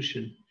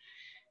contribution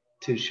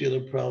to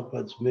Srila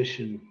Prabhupada's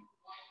mission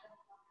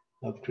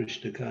of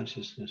Krishna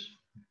consciousness.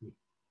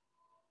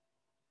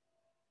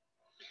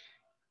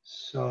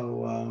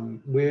 So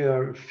we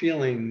are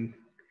feeling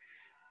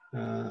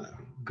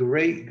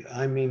great.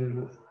 I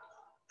mean,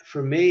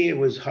 for me, it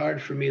was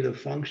hard for me to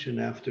function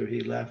after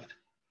he left.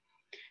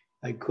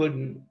 I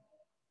couldn't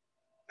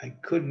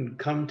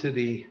come to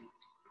the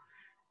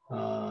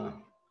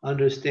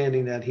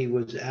understanding that he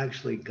was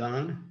actually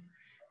gone.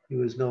 He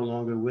was no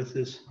longer with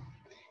us.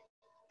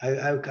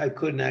 I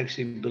couldn't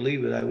actually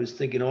believe it. I was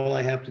thinking all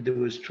I have to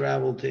do is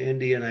travel to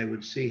India and I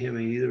would see him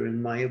either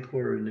in Mayapur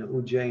or in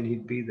Ujjain,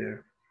 he'd be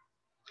there.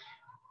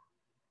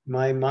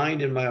 My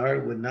mind and my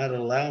heart would not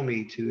allow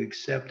me to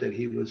accept that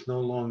he was no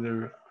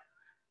longer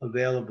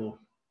available.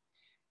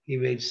 He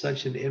made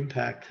such an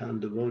impact on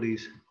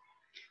devotees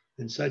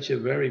in such a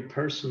very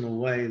personal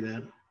way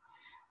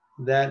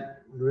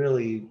that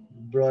really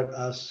brought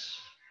us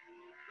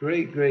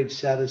great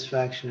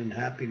satisfaction and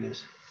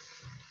happiness.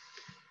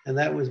 And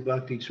that was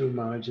Bhakti Caru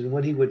Maharaja. And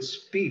when he would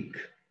speak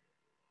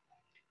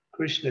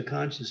Krishna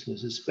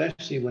consciousness,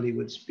 especially when he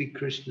would speak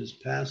Krishna's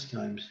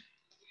pastimes,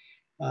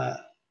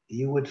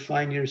 you would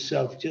find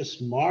yourself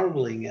just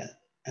marveling at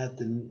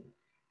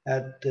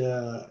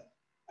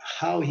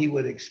how he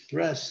would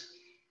express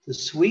the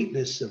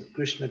sweetness of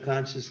Krishna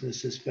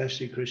consciousness,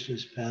 especially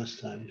Krishna's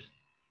pastimes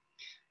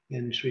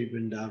in Sri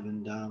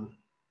Vrindavan Dham.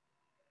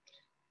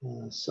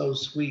 So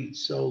sweet,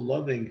 so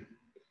loving.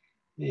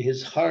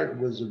 His heart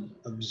was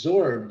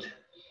absorbed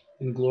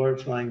in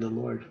glorifying the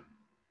Lord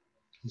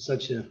in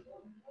such a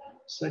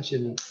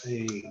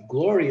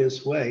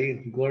glorious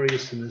way,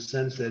 glorious in the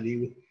sense that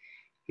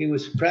he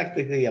was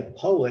practically a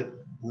poet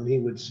when he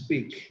would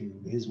speak.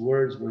 His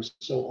words were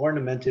so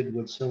ornamented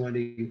with so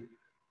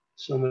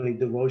many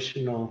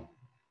devotional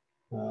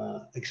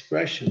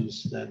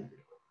expressions that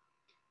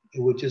it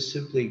would just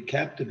simply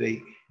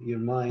captivate your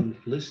mind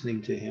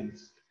listening to him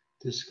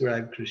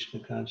describe Krishna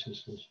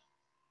consciousness.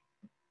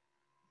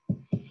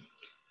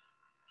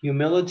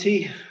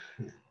 Humility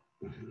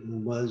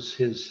was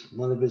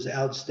one of his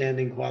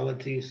outstanding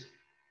qualities.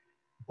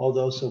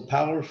 Although so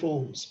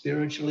powerful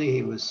spiritually,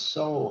 he was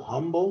so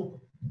humble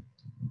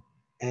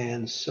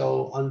and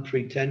so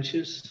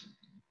unpretentious,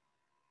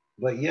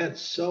 but yet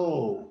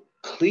so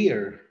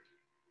clear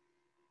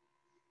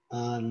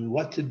on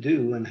what to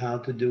do and how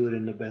to do it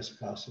in the best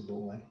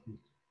possible way.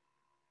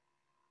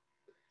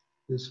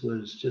 This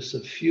was just a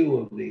few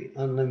of the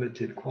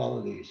unlimited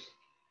qualities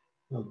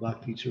of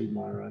Bhakti Caru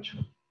Maharaja.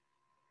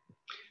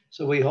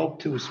 So we hope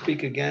to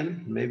speak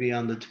again, maybe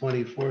on the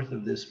 24th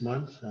of this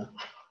month,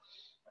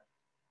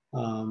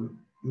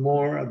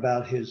 more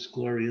about his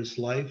glorious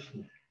life.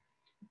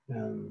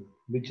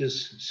 We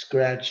just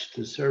scratched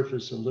the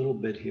surface a little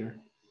bit here.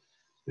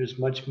 There's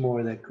much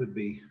more that could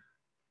be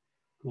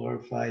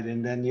glorified.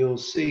 And then you'll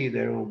see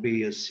there will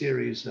be a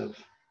series of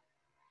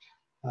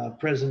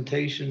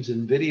presentations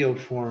in video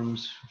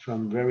forms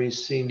from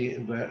various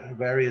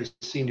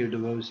senior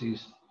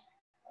devotees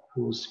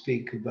who will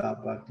speak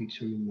about Bhakti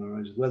Caru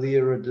Maharaj. Whether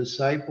you're a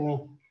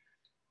disciple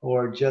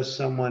or just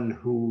someone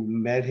who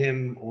met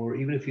him, or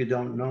even if you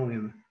don't know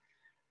him,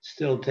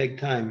 still take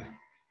time.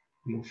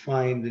 You'll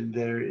find that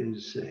there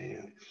is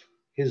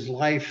his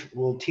life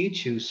will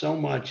teach you so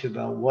much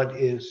about what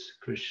is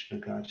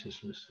Krishna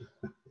consciousness,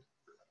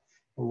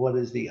 or what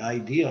is the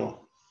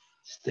ideal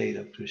state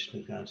of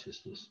Krishna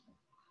consciousness.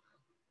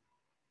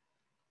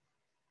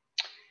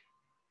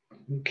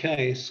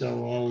 Okay, so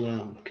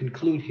I'll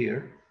conclude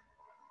here.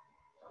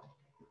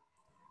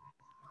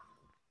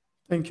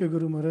 Thank you,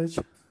 Guru Maharaj,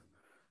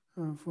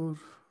 for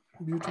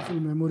beautiful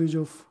memories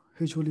of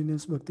His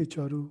Holiness Bhakti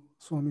Caru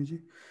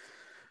Swamiji.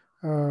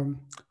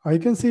 I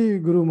can see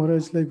Guru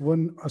Maharaj like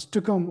one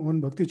Ashtakam on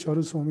Bhakti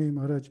Caru Swami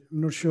Maharaj.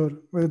 I'm not sure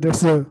whether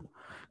that's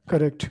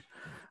correct.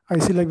 I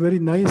see like very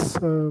nice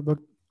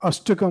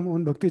Ashtakam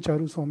on Bhakti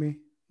Caru Swami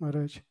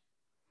Maharaj.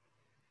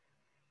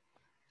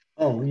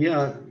 Oh,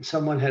 yeah,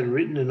 someone had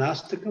written an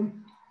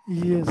Ashtakam?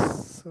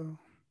 Yes.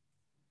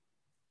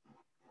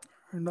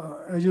 And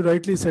as you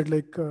rightly said,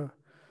 like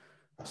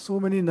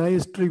so many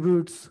nice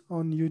tributes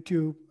on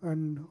YouTube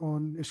and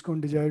on ISKCON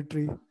Desire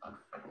Tree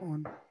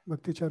on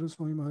Bhakti Caru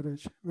Swami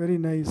Maharaj. Very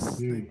nice.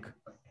 Like,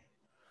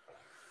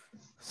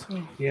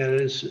 So, Yeah,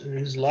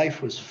 his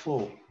life was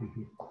full.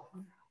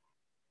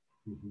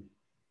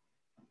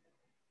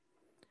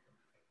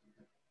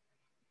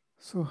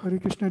 so Hare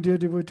Krishna, dear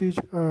devotees,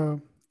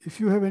 if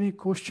you have any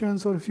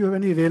questions or if you have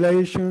any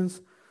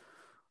realizations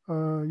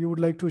you would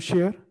like to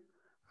share,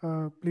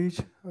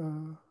 please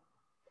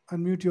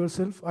unmute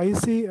yourself. I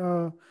see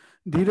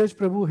Dheeraj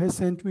Prabhu has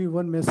sent me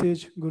one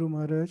message, Guru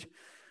Maharaj,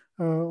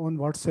 on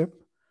WhatsApp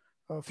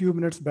a few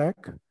minutes back.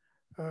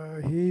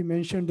 He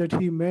mentioned that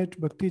he met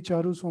Bhakti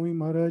Caru Swami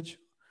Maharaj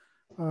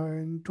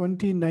in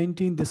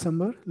 2019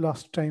 December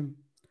last time,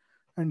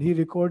 and he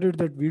recorded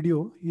that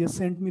video. He has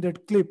sent me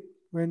that clip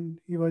when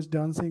he was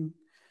dancing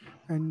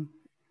and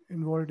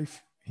involved. If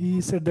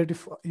he said that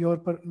if your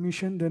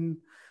permission,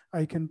 then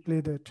I can play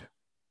that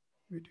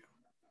video.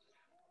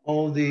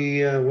 Oh,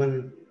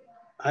 when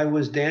I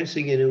was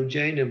dancing in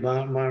Ujjain and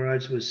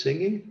Maharaj was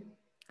singing?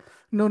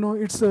 No,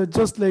 it's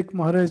just like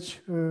Maharaj.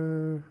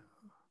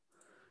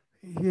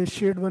 He has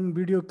shared one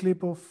video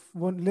clip of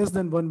one less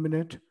than 1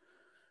 minute.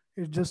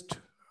 It's just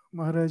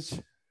Maharaj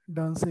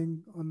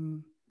dancing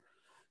on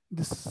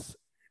this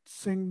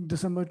sing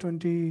December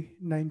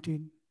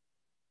 2019.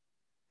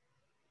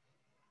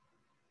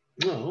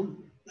 Oh,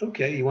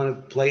 okay. You want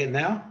to play it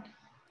now?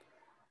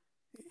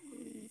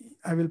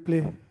 I will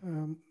play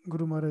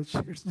Guru Maharaj.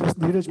 It's just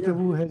Dheeraj Yeah.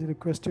 Prabhu has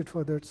requested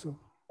for that. So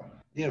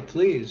Yeah,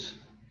 please.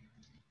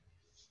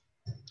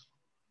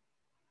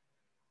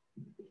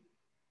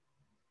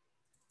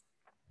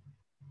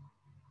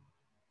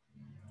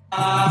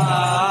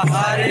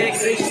 Hare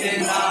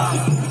Krishna,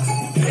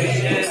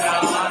 Krishna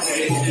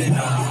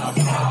Krishna,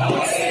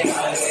 Hare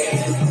Hare,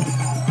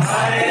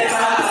 Hare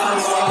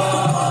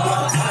Rama,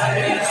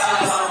 Hare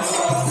Rama.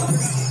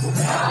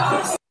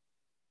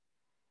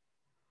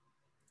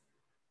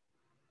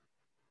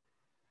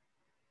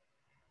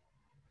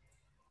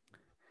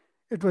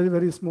 it was a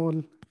very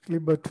small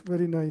clip, but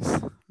very nice,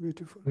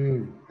 beautiful.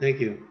 Thank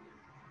you.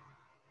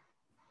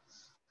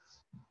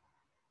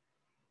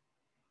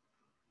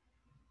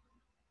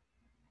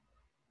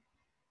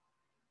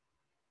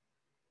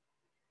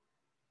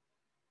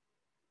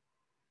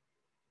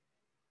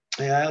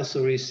 I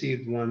also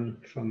received one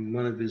from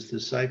one of his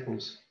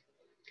disciples.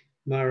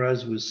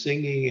 Maharaj was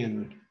singing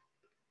and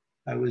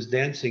I was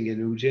dancing in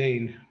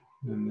Ujjain,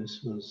 and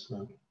this was,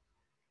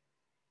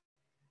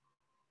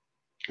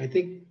 I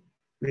think,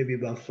 maybe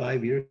about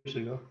 5 years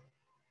ago.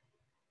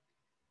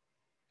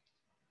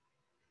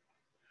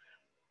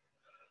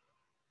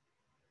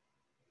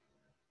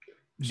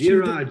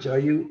 Dheeraj, are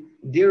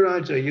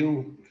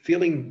you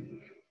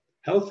feeling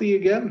healthy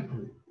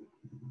again?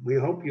 We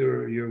hope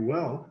you're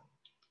well.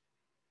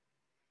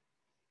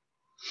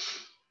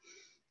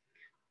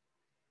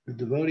 The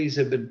devotees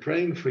have been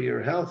praying for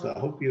your health. I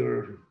hope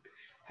you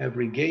have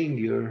regained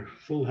your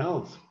full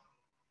health.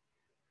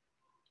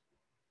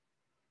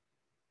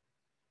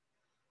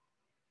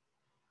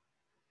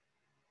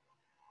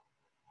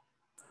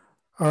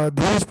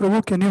 Dheeraj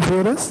Prabhu, can you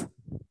hear us?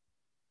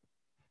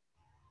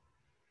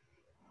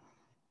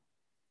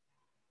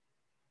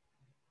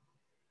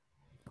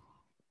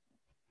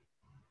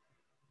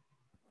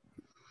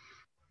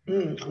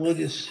 We'll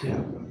just,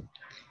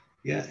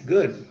 yeah,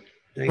 good.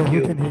 Thank Oh, we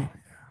you. can hear.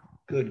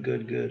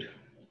 Good.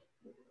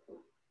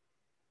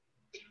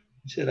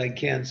 He said, I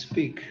can't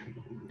speak,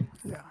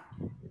 Yeah.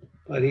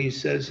 but he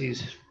says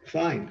he's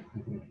fine.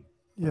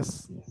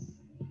 Yes.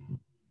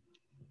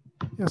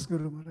 Yes,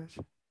 Guru Maharaj.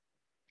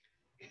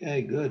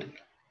 Okay, good.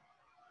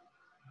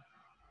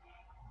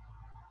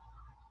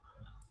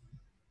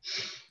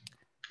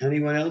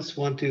 Anyone else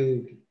want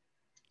to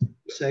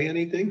say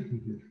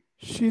anything?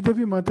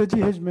 Sridevi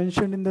Mataji has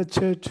mentioned in the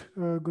chat,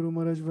 Guru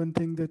Maharaj, one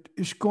thing that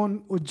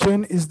Ishkon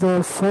Ujjain is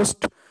the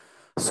first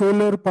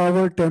solar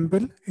power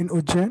temple in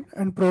Ujjain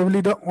and probably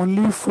the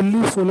only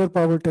fully solar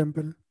power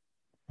temple.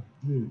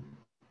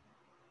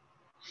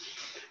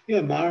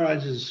 Yeah,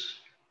 Maharaj is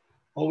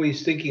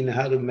always thinking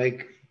how to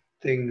make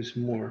things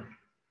more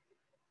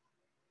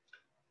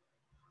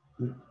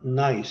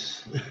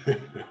nice,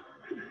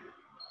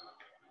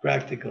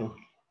 practical.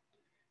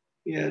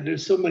 Yeah,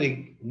 there's so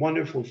many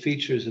wonderful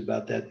features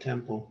about that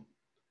temple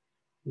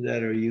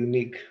that are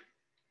unique.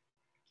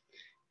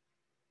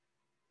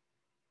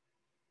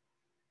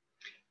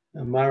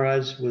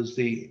 Maharaj was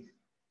the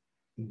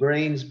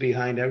brains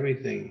behind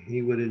everything.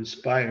 He would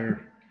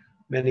inspire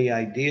many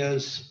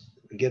ideas,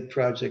 get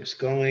projects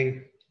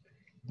going,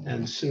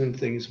 and soon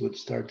things would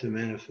start to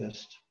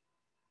manifest.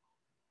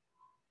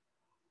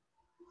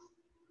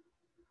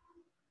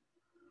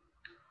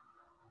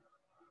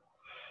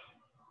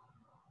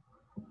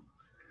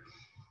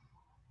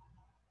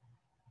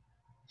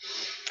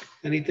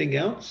 Anything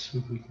else?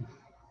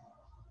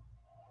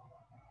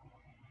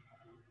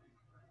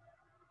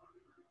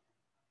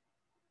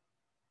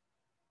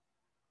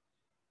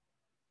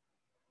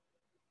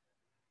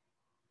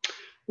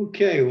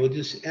 Okay, we'll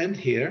just end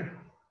here.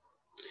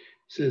 It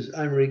says,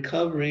 I'm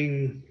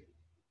recovering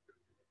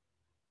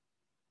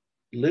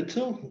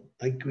little.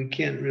 We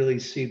can't really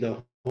see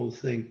the whole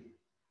thing.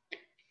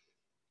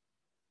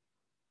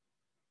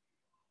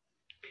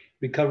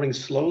 Recovering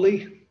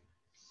slowly.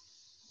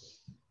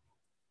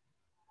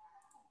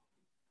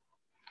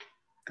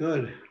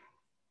 Good.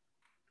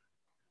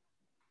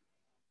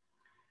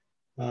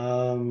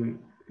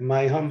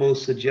 My humble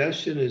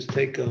suggestion is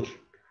take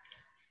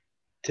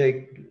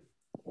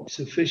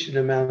sufficient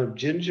amount of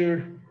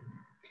ginger,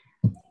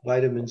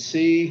 vitamin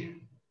C,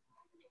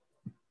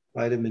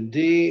 vitamin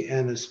D,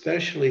 and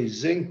especially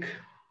zinc.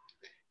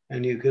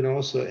 And you can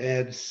also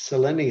add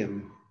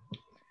selenium.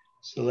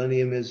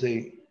 Selenium is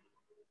a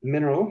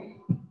mineral,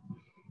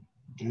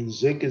 and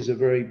zinc is a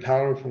very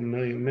powerful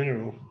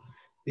mineral.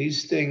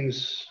 These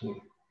things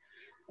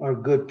are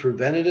good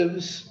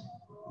preventatives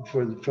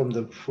for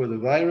the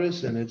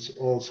virus, and it's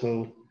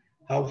also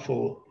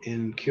helpful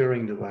in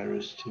curing the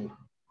virus too.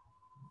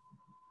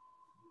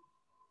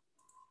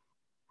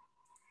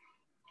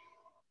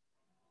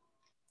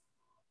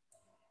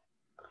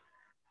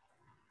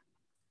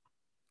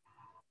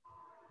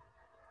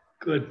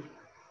 Good.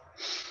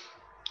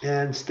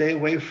 And stay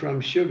away from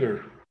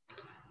sugar.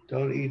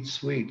 Don't eat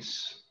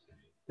sweets.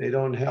 They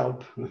don't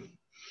help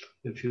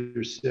if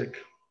you're sick.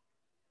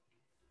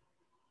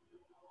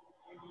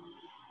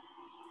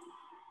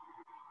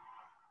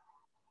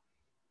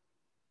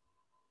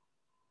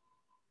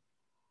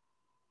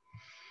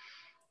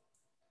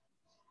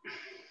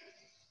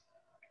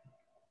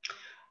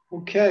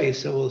 Okay,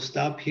 so we'll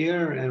stop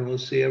here and we'll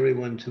see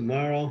everyone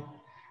tomorrow.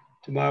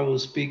 Tomorrow we'll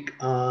speak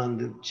on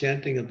the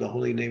chanting of the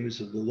holy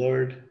names of the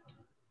Lord.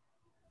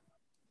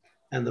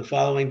 And the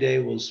following day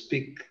we'll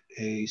speak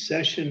a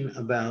session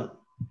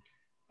about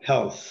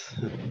health,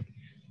 a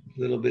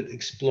little bit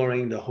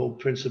exploring the whole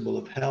principle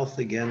of health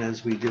again,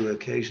 as we do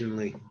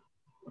occasionally.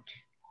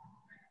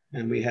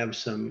 And we have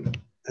some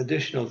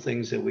additional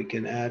things that we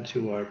can add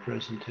to our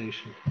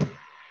presentation.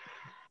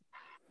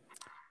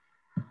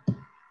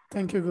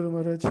 Thank you, Guru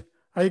Maharaj.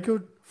 I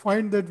could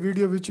find that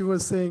video which you were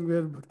saying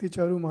where Bhakti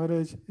Caru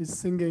Maharaj is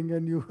singing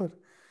and you are,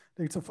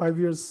 it's a 5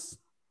 years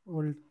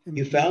old.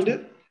 You found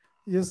it?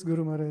 Yes,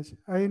 Guru Maharaj.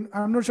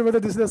 I'm not sure whether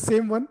this is the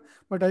same one,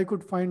 but I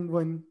could find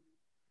one.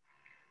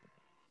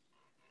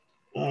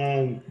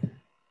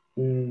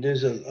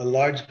 There's a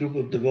large group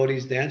of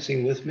devotees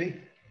dancing with me.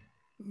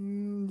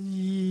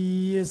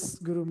 Yes,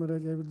 Guru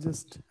Maharaj. I will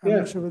just. I'm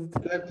not sure whether.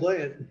 Go ahead, play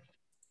it.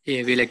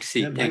 Yeah, we like to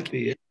see. That might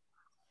be it.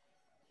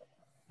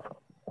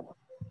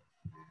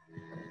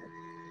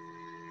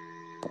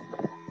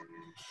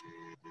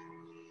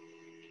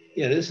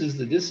 Yeah, this is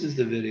the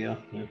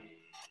video. Yeah.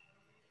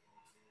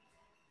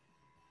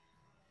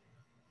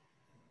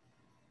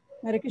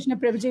 Hare Krishna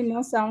Prabhuji,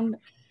 no sound.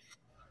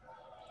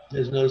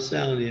 There's no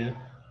sound, yeah.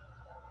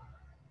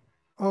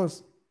 Oh,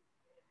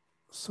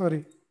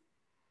 sorry.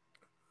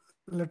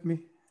 Let me.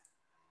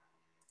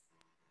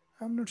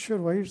 I'm not sure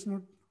why it's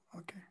not.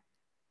 Okay.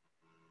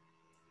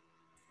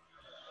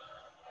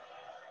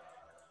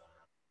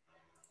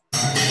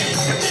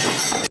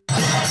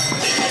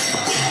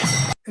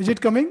 Is it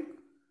coming?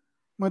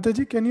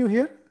 Mataji, can you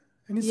hear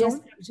any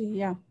sound? Yes, Prabhuji,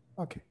 yeah.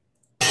 Okay.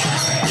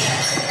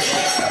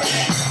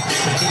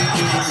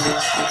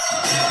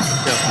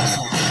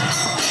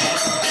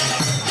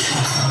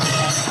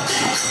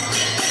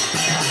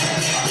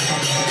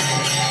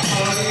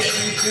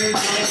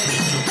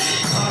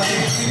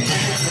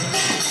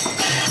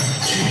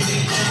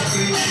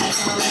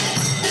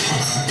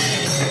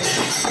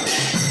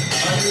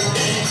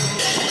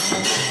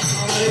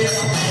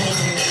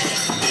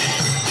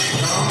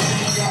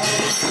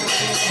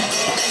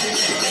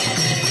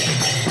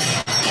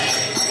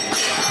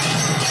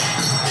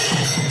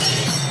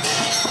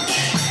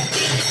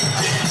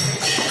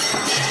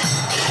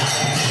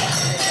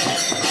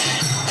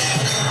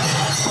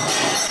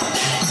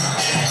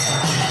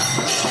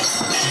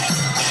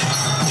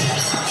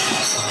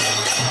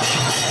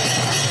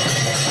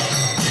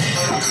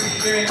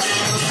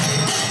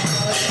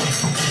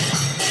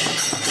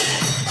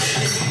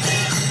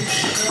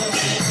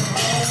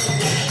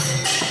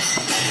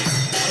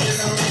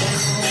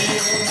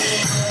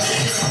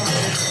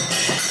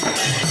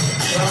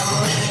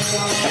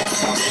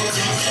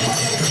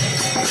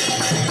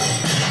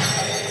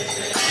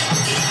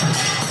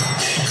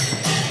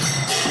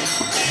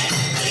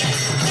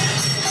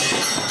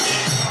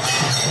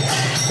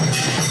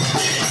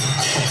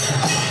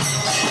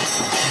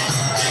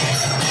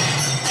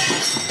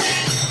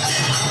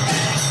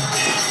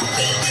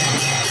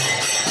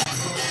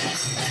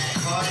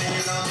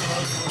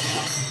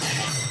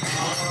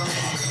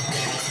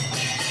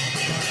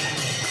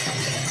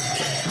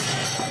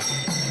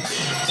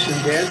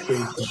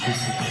 Dancing.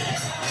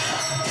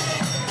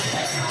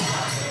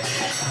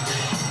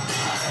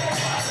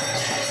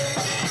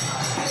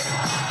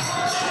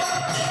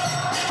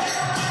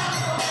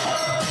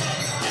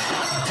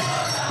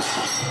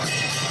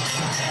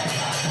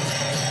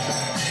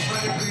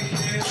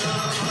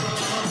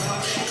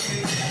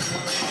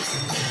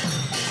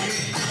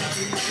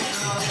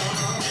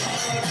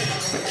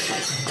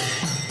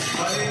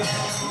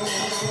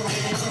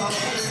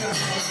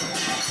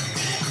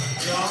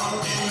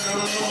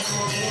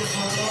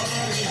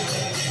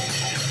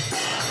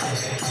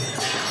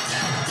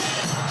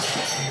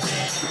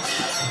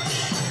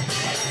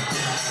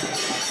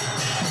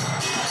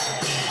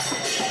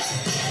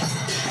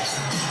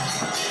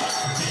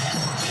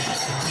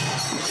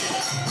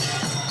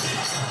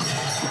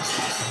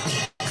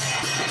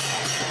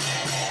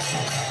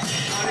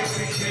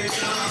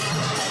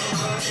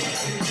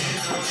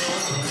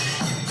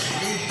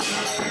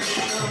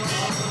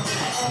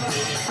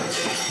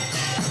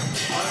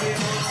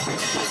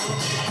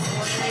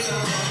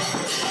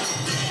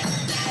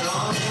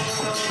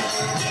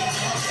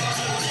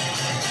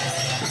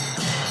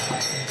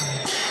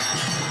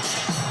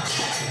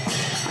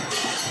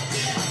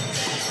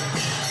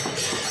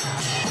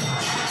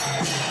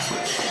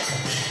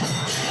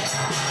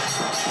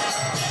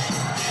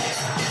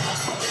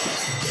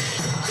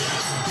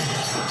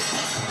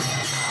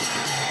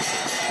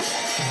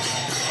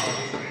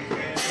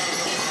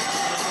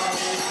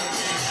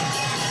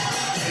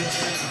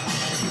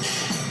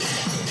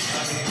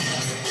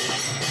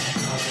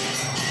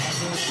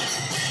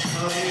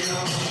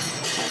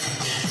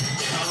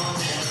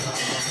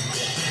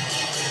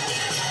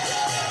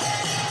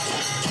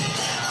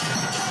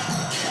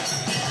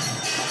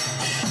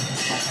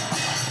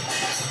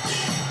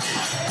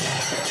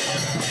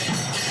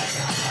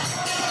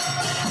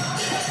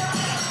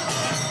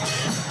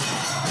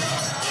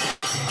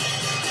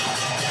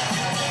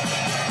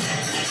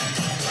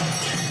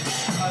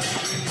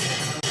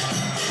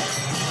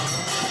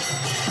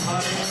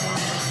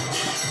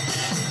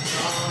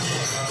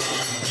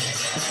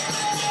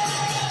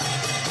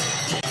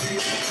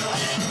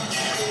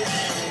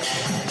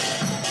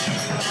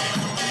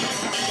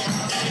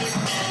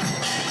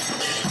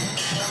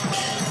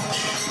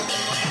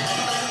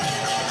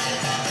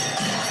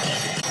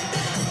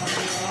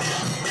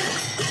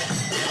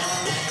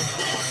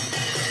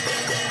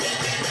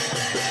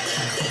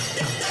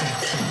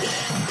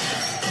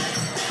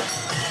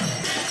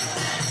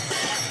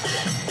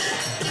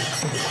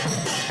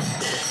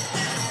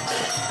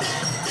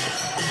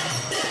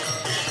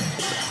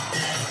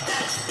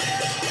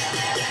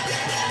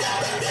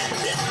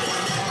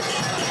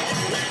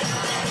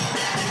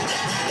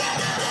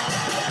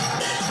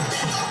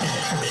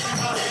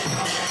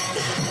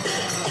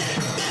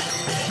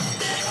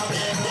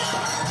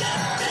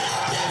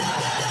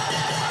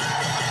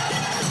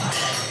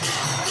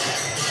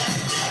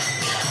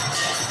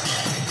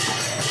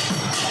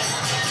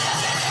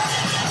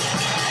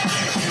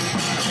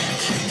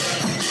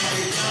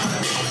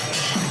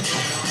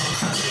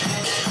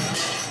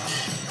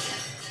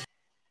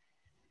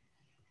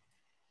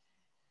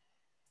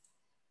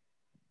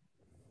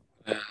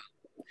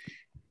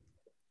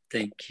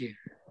 Thank you.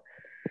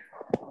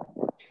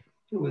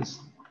 It was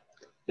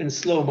in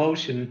slow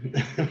motion.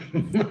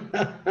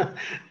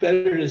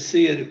 Better to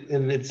see it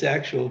in its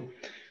actual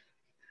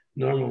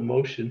normal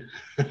motion.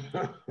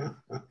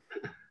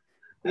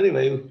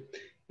 Anyway,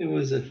 it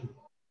was a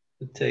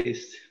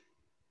taste.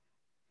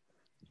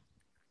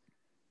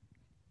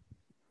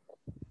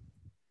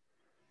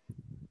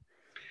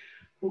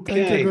 Okay,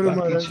 Thank you, Guru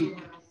Maharaj.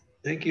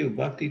 Thank you,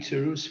 Bhakti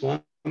Caru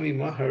Swami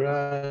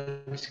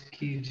Maharaj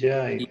ki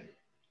jai.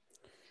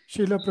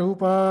 Srila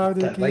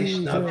Prabhupada ki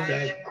Vaishnav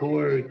jai.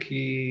 Thakur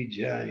ki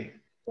jai.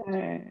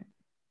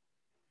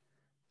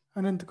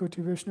 Anant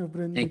Koti Vaishnav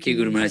Vrinda Thank ki you,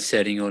 Guru jai. Maharaj,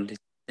 sharing all this.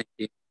 Thank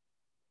you.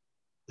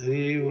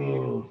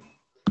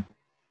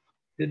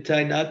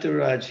 Nitai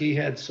Nataraj, he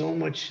had so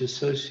much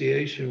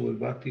association with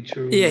Bhakti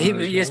Caru Yeah,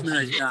 Maharaj. yes,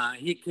 Maharaj.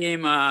 He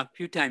came a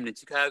few times in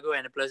Chicago,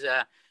 and plus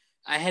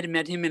I had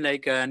met him in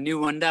like New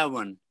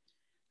Vrindavan,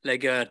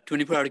 like a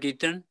 24-hour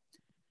kirtan.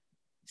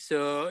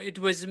 So it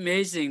was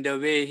amazing the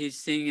way he's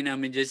singing. I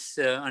mean, just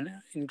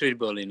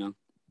incredible, you know.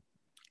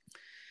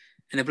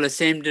 And plus,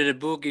 same to the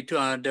book,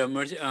 the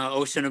Mercy,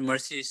 Ocean of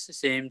Mercy,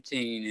 same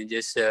thing, and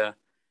just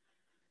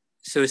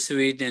so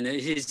sweet, and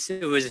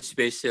it was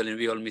special, and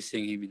we all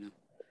missing him, you know.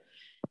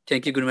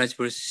 Thank you very much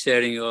for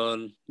sharing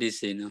all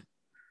this, you know.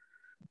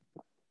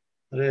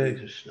 Hare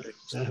Krishna.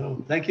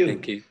 Thank you.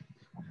 Thank you.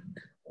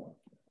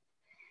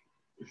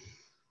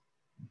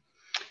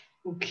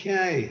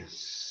 Okay,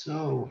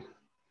 so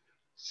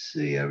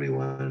see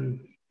everyone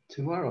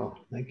tomorrow.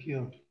 Thank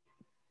you.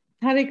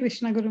 Hare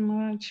Krishna, Guru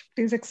Maharaj.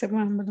 Please accept my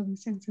humble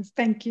obeisances.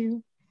 Thank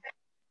you.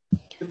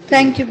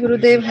 Thank you,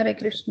 Gurudev. Hare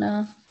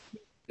Krishna.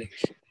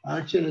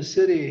 Archana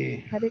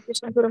City. Hare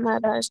Krishna, Guru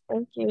Maharaj.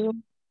 Thank you.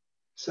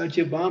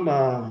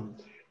 Satyabhama.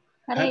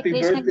 Happy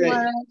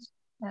birthday.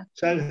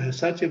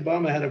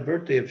 Satyabhama had a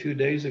birthday a few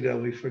days ago.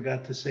 We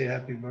forgot to say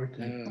happy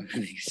birthday.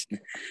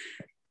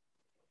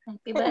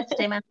 Happy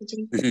birthday,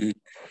 Mataji.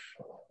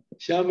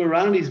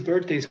 Shamarani's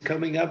birthday is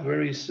coming up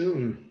very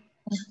soon.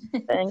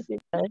 Thank you.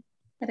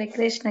 Hare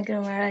Krishna,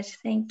 Guru Maharaj.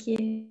 Thank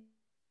you.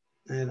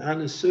 And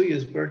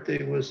Anasuya's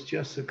birthday was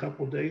just a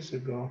couple days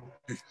ago.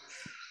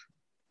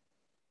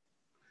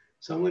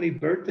 So many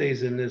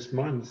birthdays in this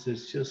month.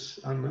 It's just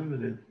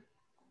unlimited.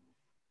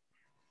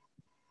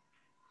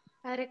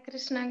 Hare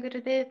Krishna,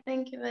 Gurudev.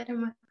 Thank you very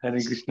much. Hare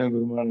Krishna,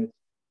 Guru Maharaj.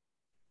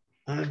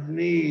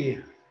 Agni.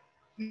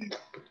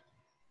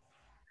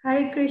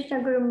 Hare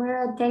Krishna, Guru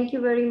Maharaj. Thank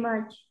you very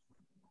much.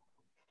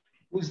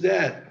 Who's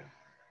that?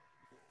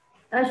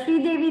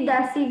 Sri Devi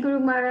Dasi, Guru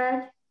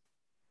Maharaj.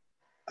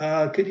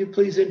 Could you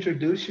please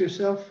introduce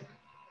yourself?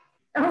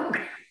 Oh.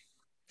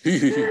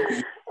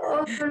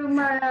 Oh, Guru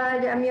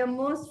Maharaj, I'm your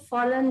most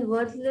fallen,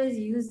 worthless,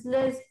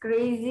 useless,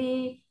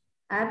 crazy,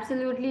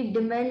 absolutely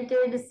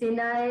demented,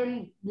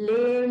 senile,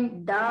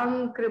 lame,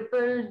 dumb,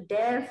 crippled,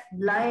 deaf,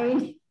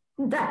 blind.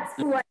 That's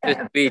who I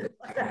am.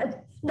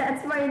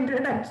 That's my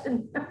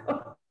introduction.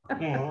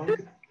 Oh.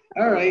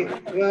 All right.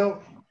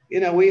 Well, You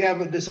know, we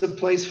have there's a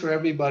place for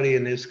everybody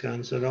in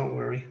ISKCON, so don't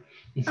worry.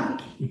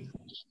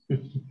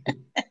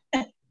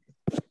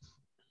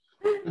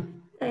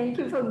 Thank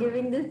you for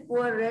giving this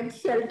poor red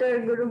shelter,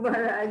 Guru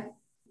Maharaj.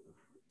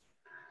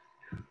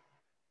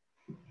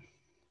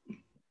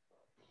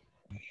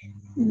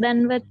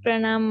 Danvat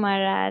Pranam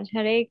Maharaj.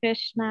 Hare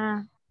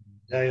Krishna.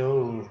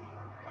 Jayo,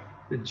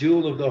 the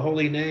jewel of the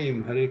holy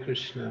name, Hare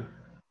Krishna.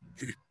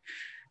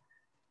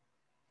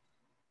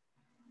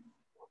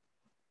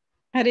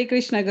 Hare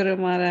Krishna, Guru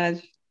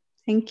Maharaj.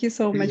 Thank you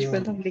so much for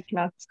the lovely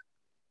class.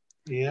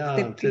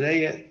 Yeah,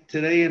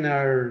 today in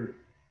our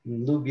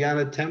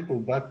Ljubljana temple,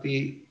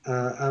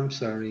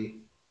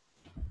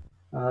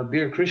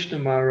 Bir Krishna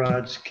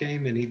Maharaj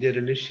came and he did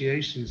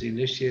initiations. He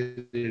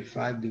initiated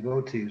 5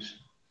 devotees.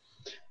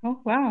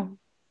 Oh, wow.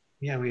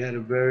 Yeah, we had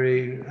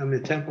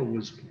the temple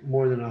was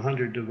more than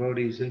 100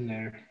 devotees in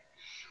there. It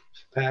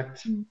was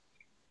packed.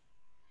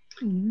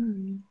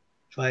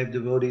 5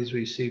 devotees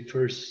received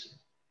first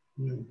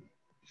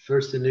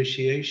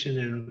initiation,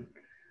 and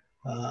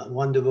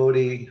 1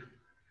 devotee,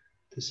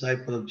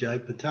 disciple of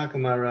Jayapataka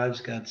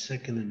Maharaj, got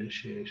 2nd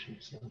initiation.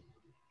 So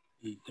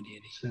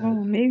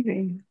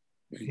amazing.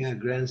 Yeah,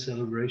 grand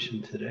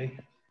celebration today.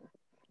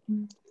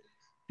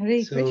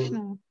 Hare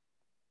Krishna.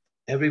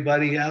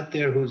 Everybody out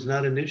there who's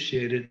not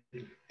initiated,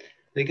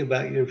 think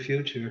about your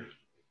future.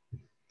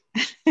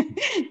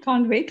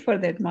 Can't wait for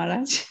that,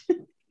 Maharaj.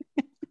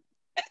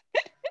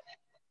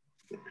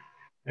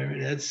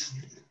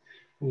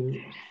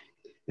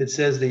 It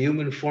says the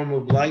human form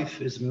of life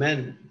is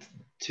meant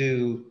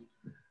to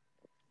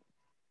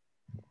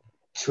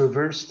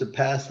traverse the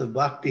path of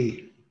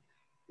bhakti.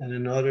 And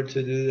in order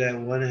to do that,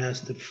 one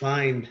has to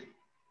find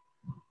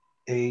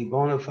a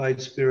bona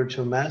fide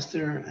spiritual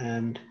master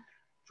and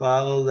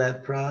follow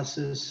that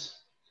process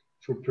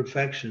for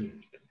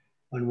perfection.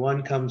 When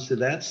one comes to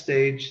that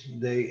stage,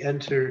 they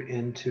enter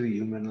into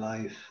human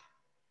life.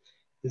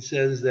 It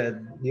says that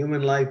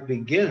human life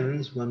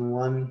begins when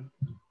one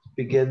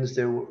begins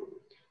their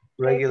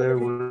regular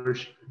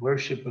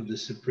worship of the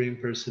Supreme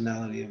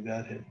Personality of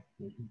Godhead.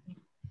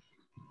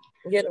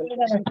 We're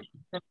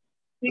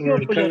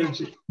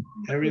encouraging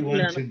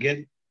everyone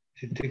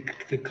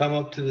to come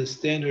up to the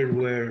standard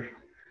where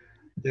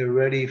they're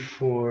ready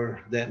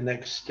for that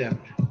next step,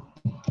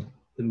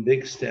 the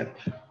big step.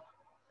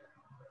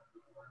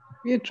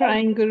 We're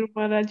trying, Guru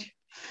Maharaj.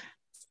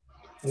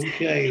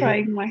 Okay.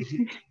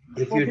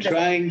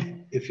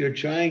 If you're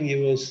trying,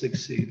 you will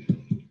succeed.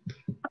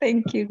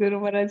 Thank you, Guru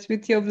Maharaj.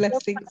 With your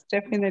blessings,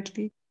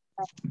 definitely.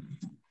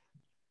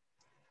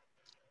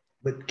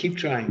 But keep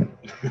trying.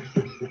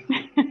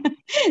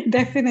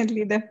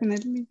 Definitely,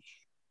 definitely.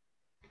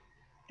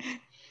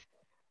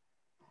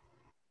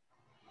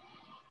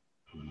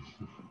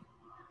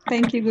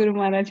 Thank you, Guru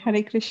Maharaj.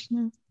 Hare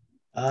Krishna.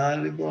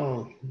 Hare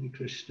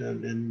Krishna.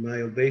 And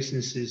my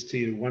obeisances to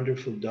your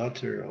wonderful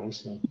daughter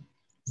also.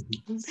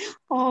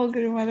 Oh,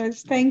 Guru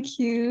Maharaj, thank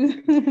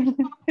you.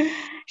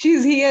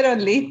 She's here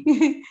only.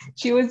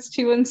 She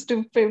wants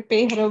to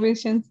pay her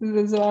obeisances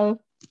as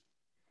well.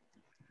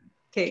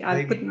 Okay,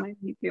 I'll put my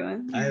video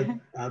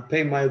on. I'll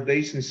pay my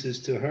obeisances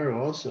to her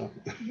also.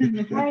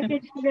 Hare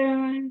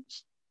Krishna.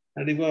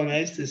 Haribo,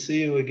 nice to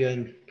see you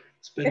again.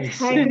 It's been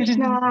Hare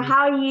Krishna.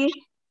 How are you?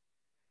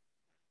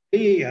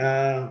 Hey,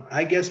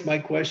 I guess my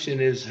question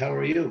is, how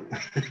are you?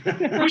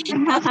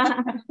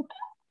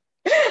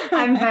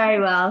 I'm very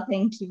well,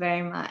 thank you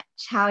very much.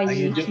 How are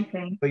you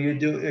keeping? Are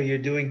you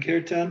doing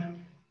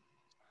kirtan?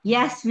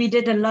 Yes, we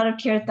did a lot of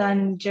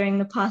kirtan during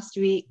the past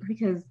week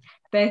because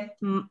both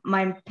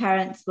my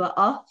parents were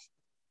off.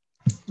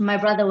 My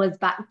brother was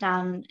back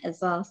down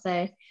as well,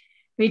 so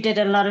we did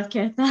a lot of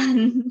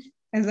kirtan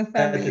as a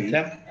family.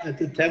 At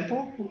the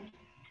temple?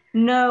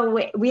 No,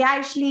 we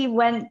actually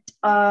went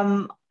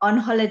on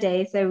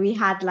holiday. So we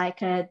had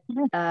like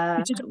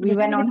we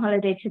went on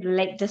holiday to the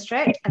Lake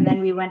District, and then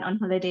we went on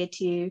holiday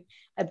to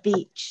a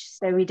beach.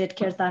 So we did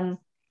kirtan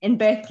in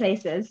both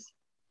places.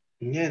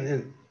 Yeah,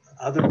 and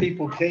other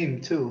people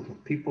came too.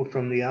 People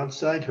from the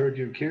outside heard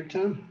your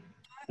kirtan?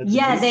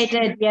 Yeah, they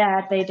did.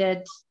 Yeah, they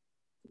did.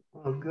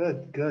 Oh,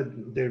 good,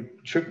 good. Their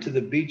trip to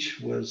the beach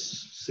was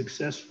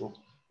successful.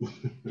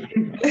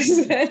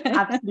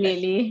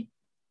 Absolutely.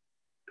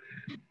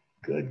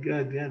 Good,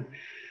 good, good.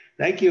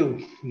 Thank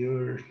you.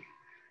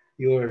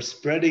 You're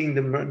spreading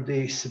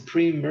the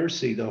supreme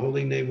mercy, the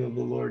holy name of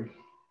the Lord.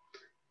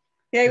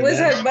 Yeah, it was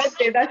her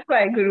birthday. That's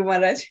why, Guru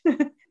Maharaj.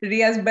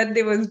 Ria's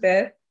birthday was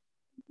there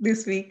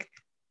this week.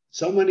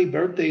 So many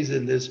birthdays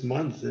in this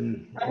month,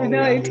 and I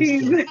know it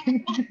is.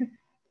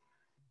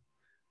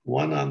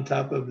 One on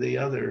top of the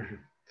other.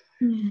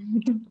 I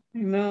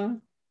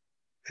know.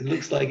 It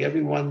looks like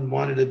everyone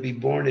wanted to be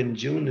born in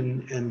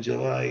June and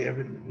July.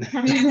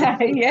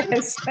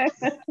 Yes.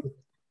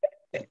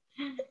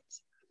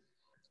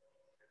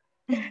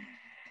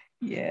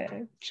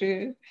 Yeah,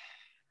 true.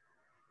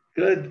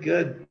 Good,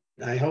 good.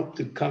 I hope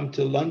to come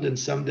to London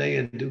someday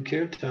and do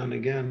kirtan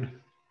again.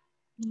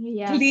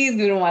 Yeah. Please,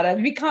 Guru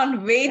Maharaj, we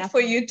can't wait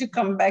for you to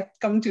come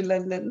to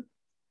London.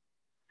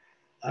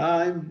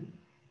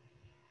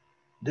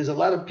 there's a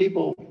lot of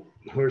people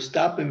who are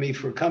stopping me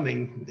for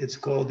coming. It's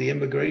called the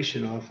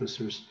immigration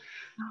officers.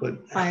 But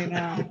I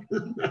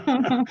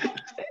know.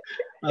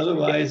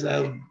 otherwise,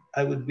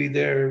 I would be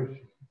there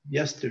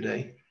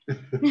yesterday.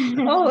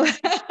 Oh,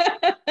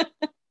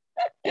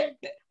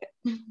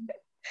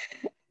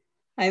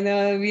 I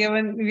know we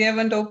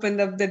haven't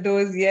opened up the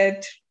doors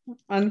yet.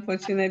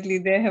 Unfortunately,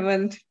 they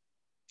haven't.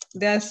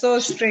 They are so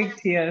strict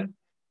here.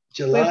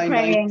 July We're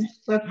praying.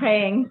 19th, We're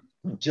praying.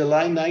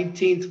 July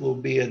 19th will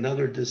be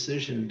another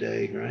decision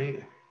day,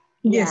 right?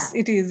 Yes,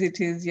 it is. It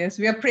is. Yes,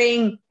 we are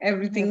praying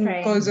everything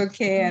praying. goes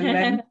okay, and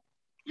then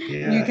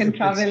Yeah, you can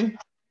travel.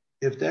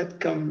 If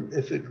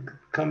it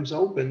comes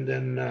open,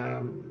 then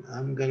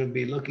I'm going to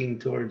be looking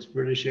towards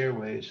British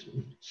Airways.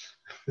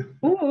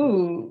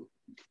 Ooh,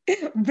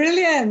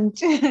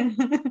 brilliant!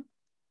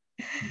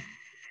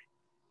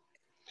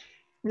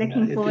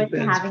 Looking forward to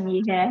having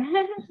you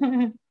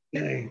here.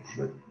 Okay,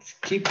 but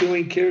keep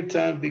doing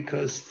kirtan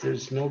because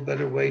there's no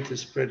better way to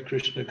spread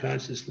Krishna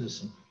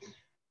consciousness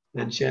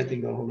than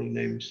chanting the holy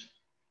names.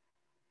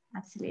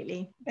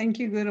 Absolutely. Thank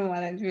you, Guru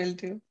Maharaj. Will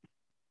do.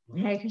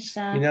 Hare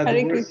Krishna. You know,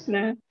 Hare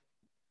Krishna.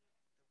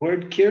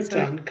 Word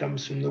kirtan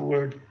comes from the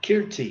word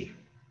kirti.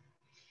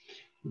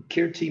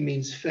 Kirti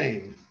means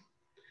fame.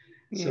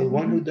 So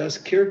one who does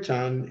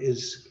kirtan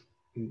is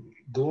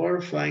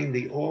glorifying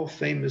the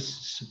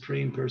all-famous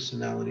Supreme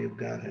Personality of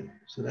Godhead.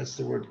 So that's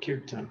the word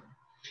kirtan.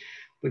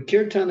 But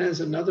kirtan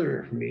has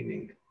another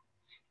meaning.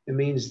 It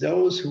means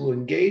those who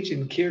engage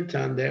in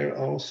kirtan, they're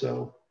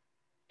also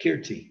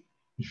kirti.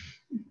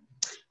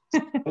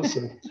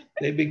 Also,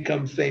 they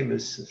become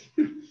famous.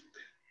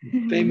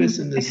 Famous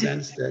in the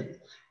sense that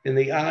in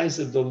the eyes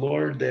of the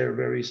Lord, they're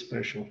very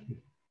special.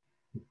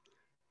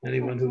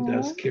 Anyone who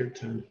does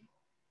kirtan.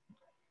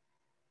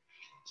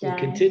 So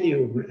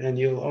continue, and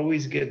you'll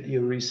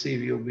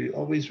be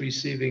always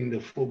receiving the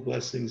full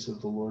blessings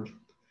of the Lord.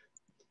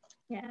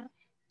 Yeah,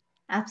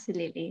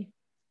 absolutely.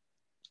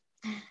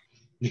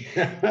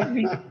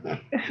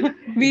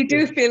 We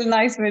do feel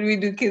nice when we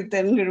do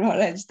Kirtan, Guru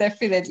Maharaj.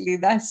 Definitely,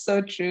 that's so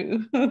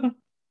true.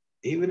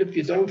 Even if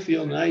you don't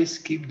feel nice,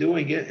 keep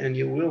doing it and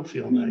you will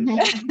feel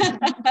nice.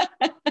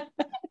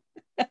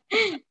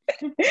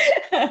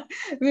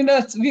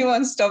 We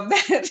won't stop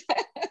that.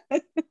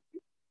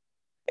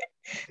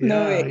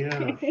 No way.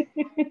 Yeah.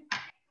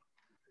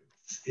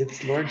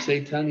 It's Lord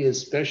Chaitanya's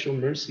special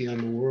mercy on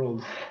the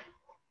world.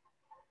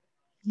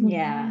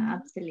 Yeah,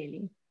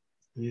 absolutely.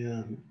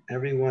 Yeah,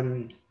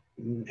 everyone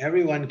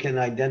can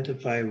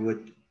identify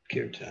with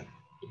kirtan.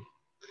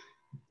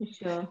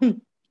 Sure.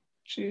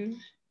 True.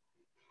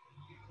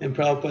 And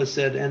Prabhupada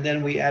said, and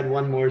then we add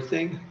one more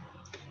thing,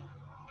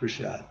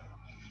 prasad.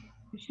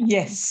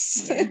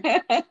 Yes.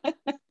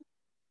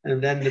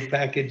 And then the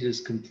package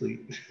is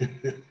complete.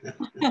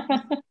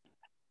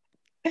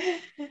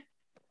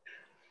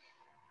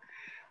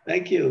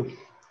 Thank you.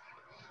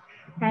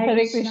 Hare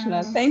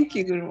Krishna. Thank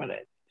you, Guru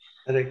Maharaj.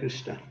 Hare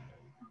Krishna.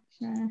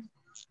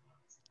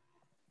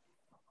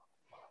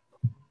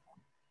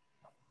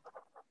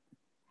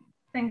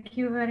 Thank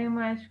you very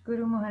much,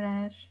 Guru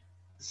Maharaj.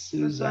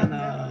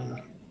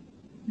 Susanna.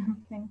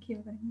 Thank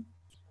you very much.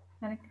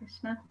 Hare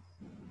Krishna.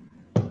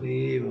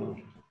 Vivo.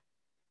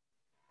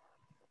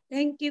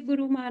 Thank you,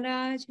 Guru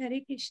Maharaj.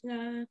 Hare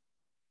Krishna.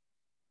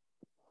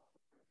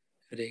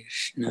 Hare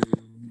Krishna.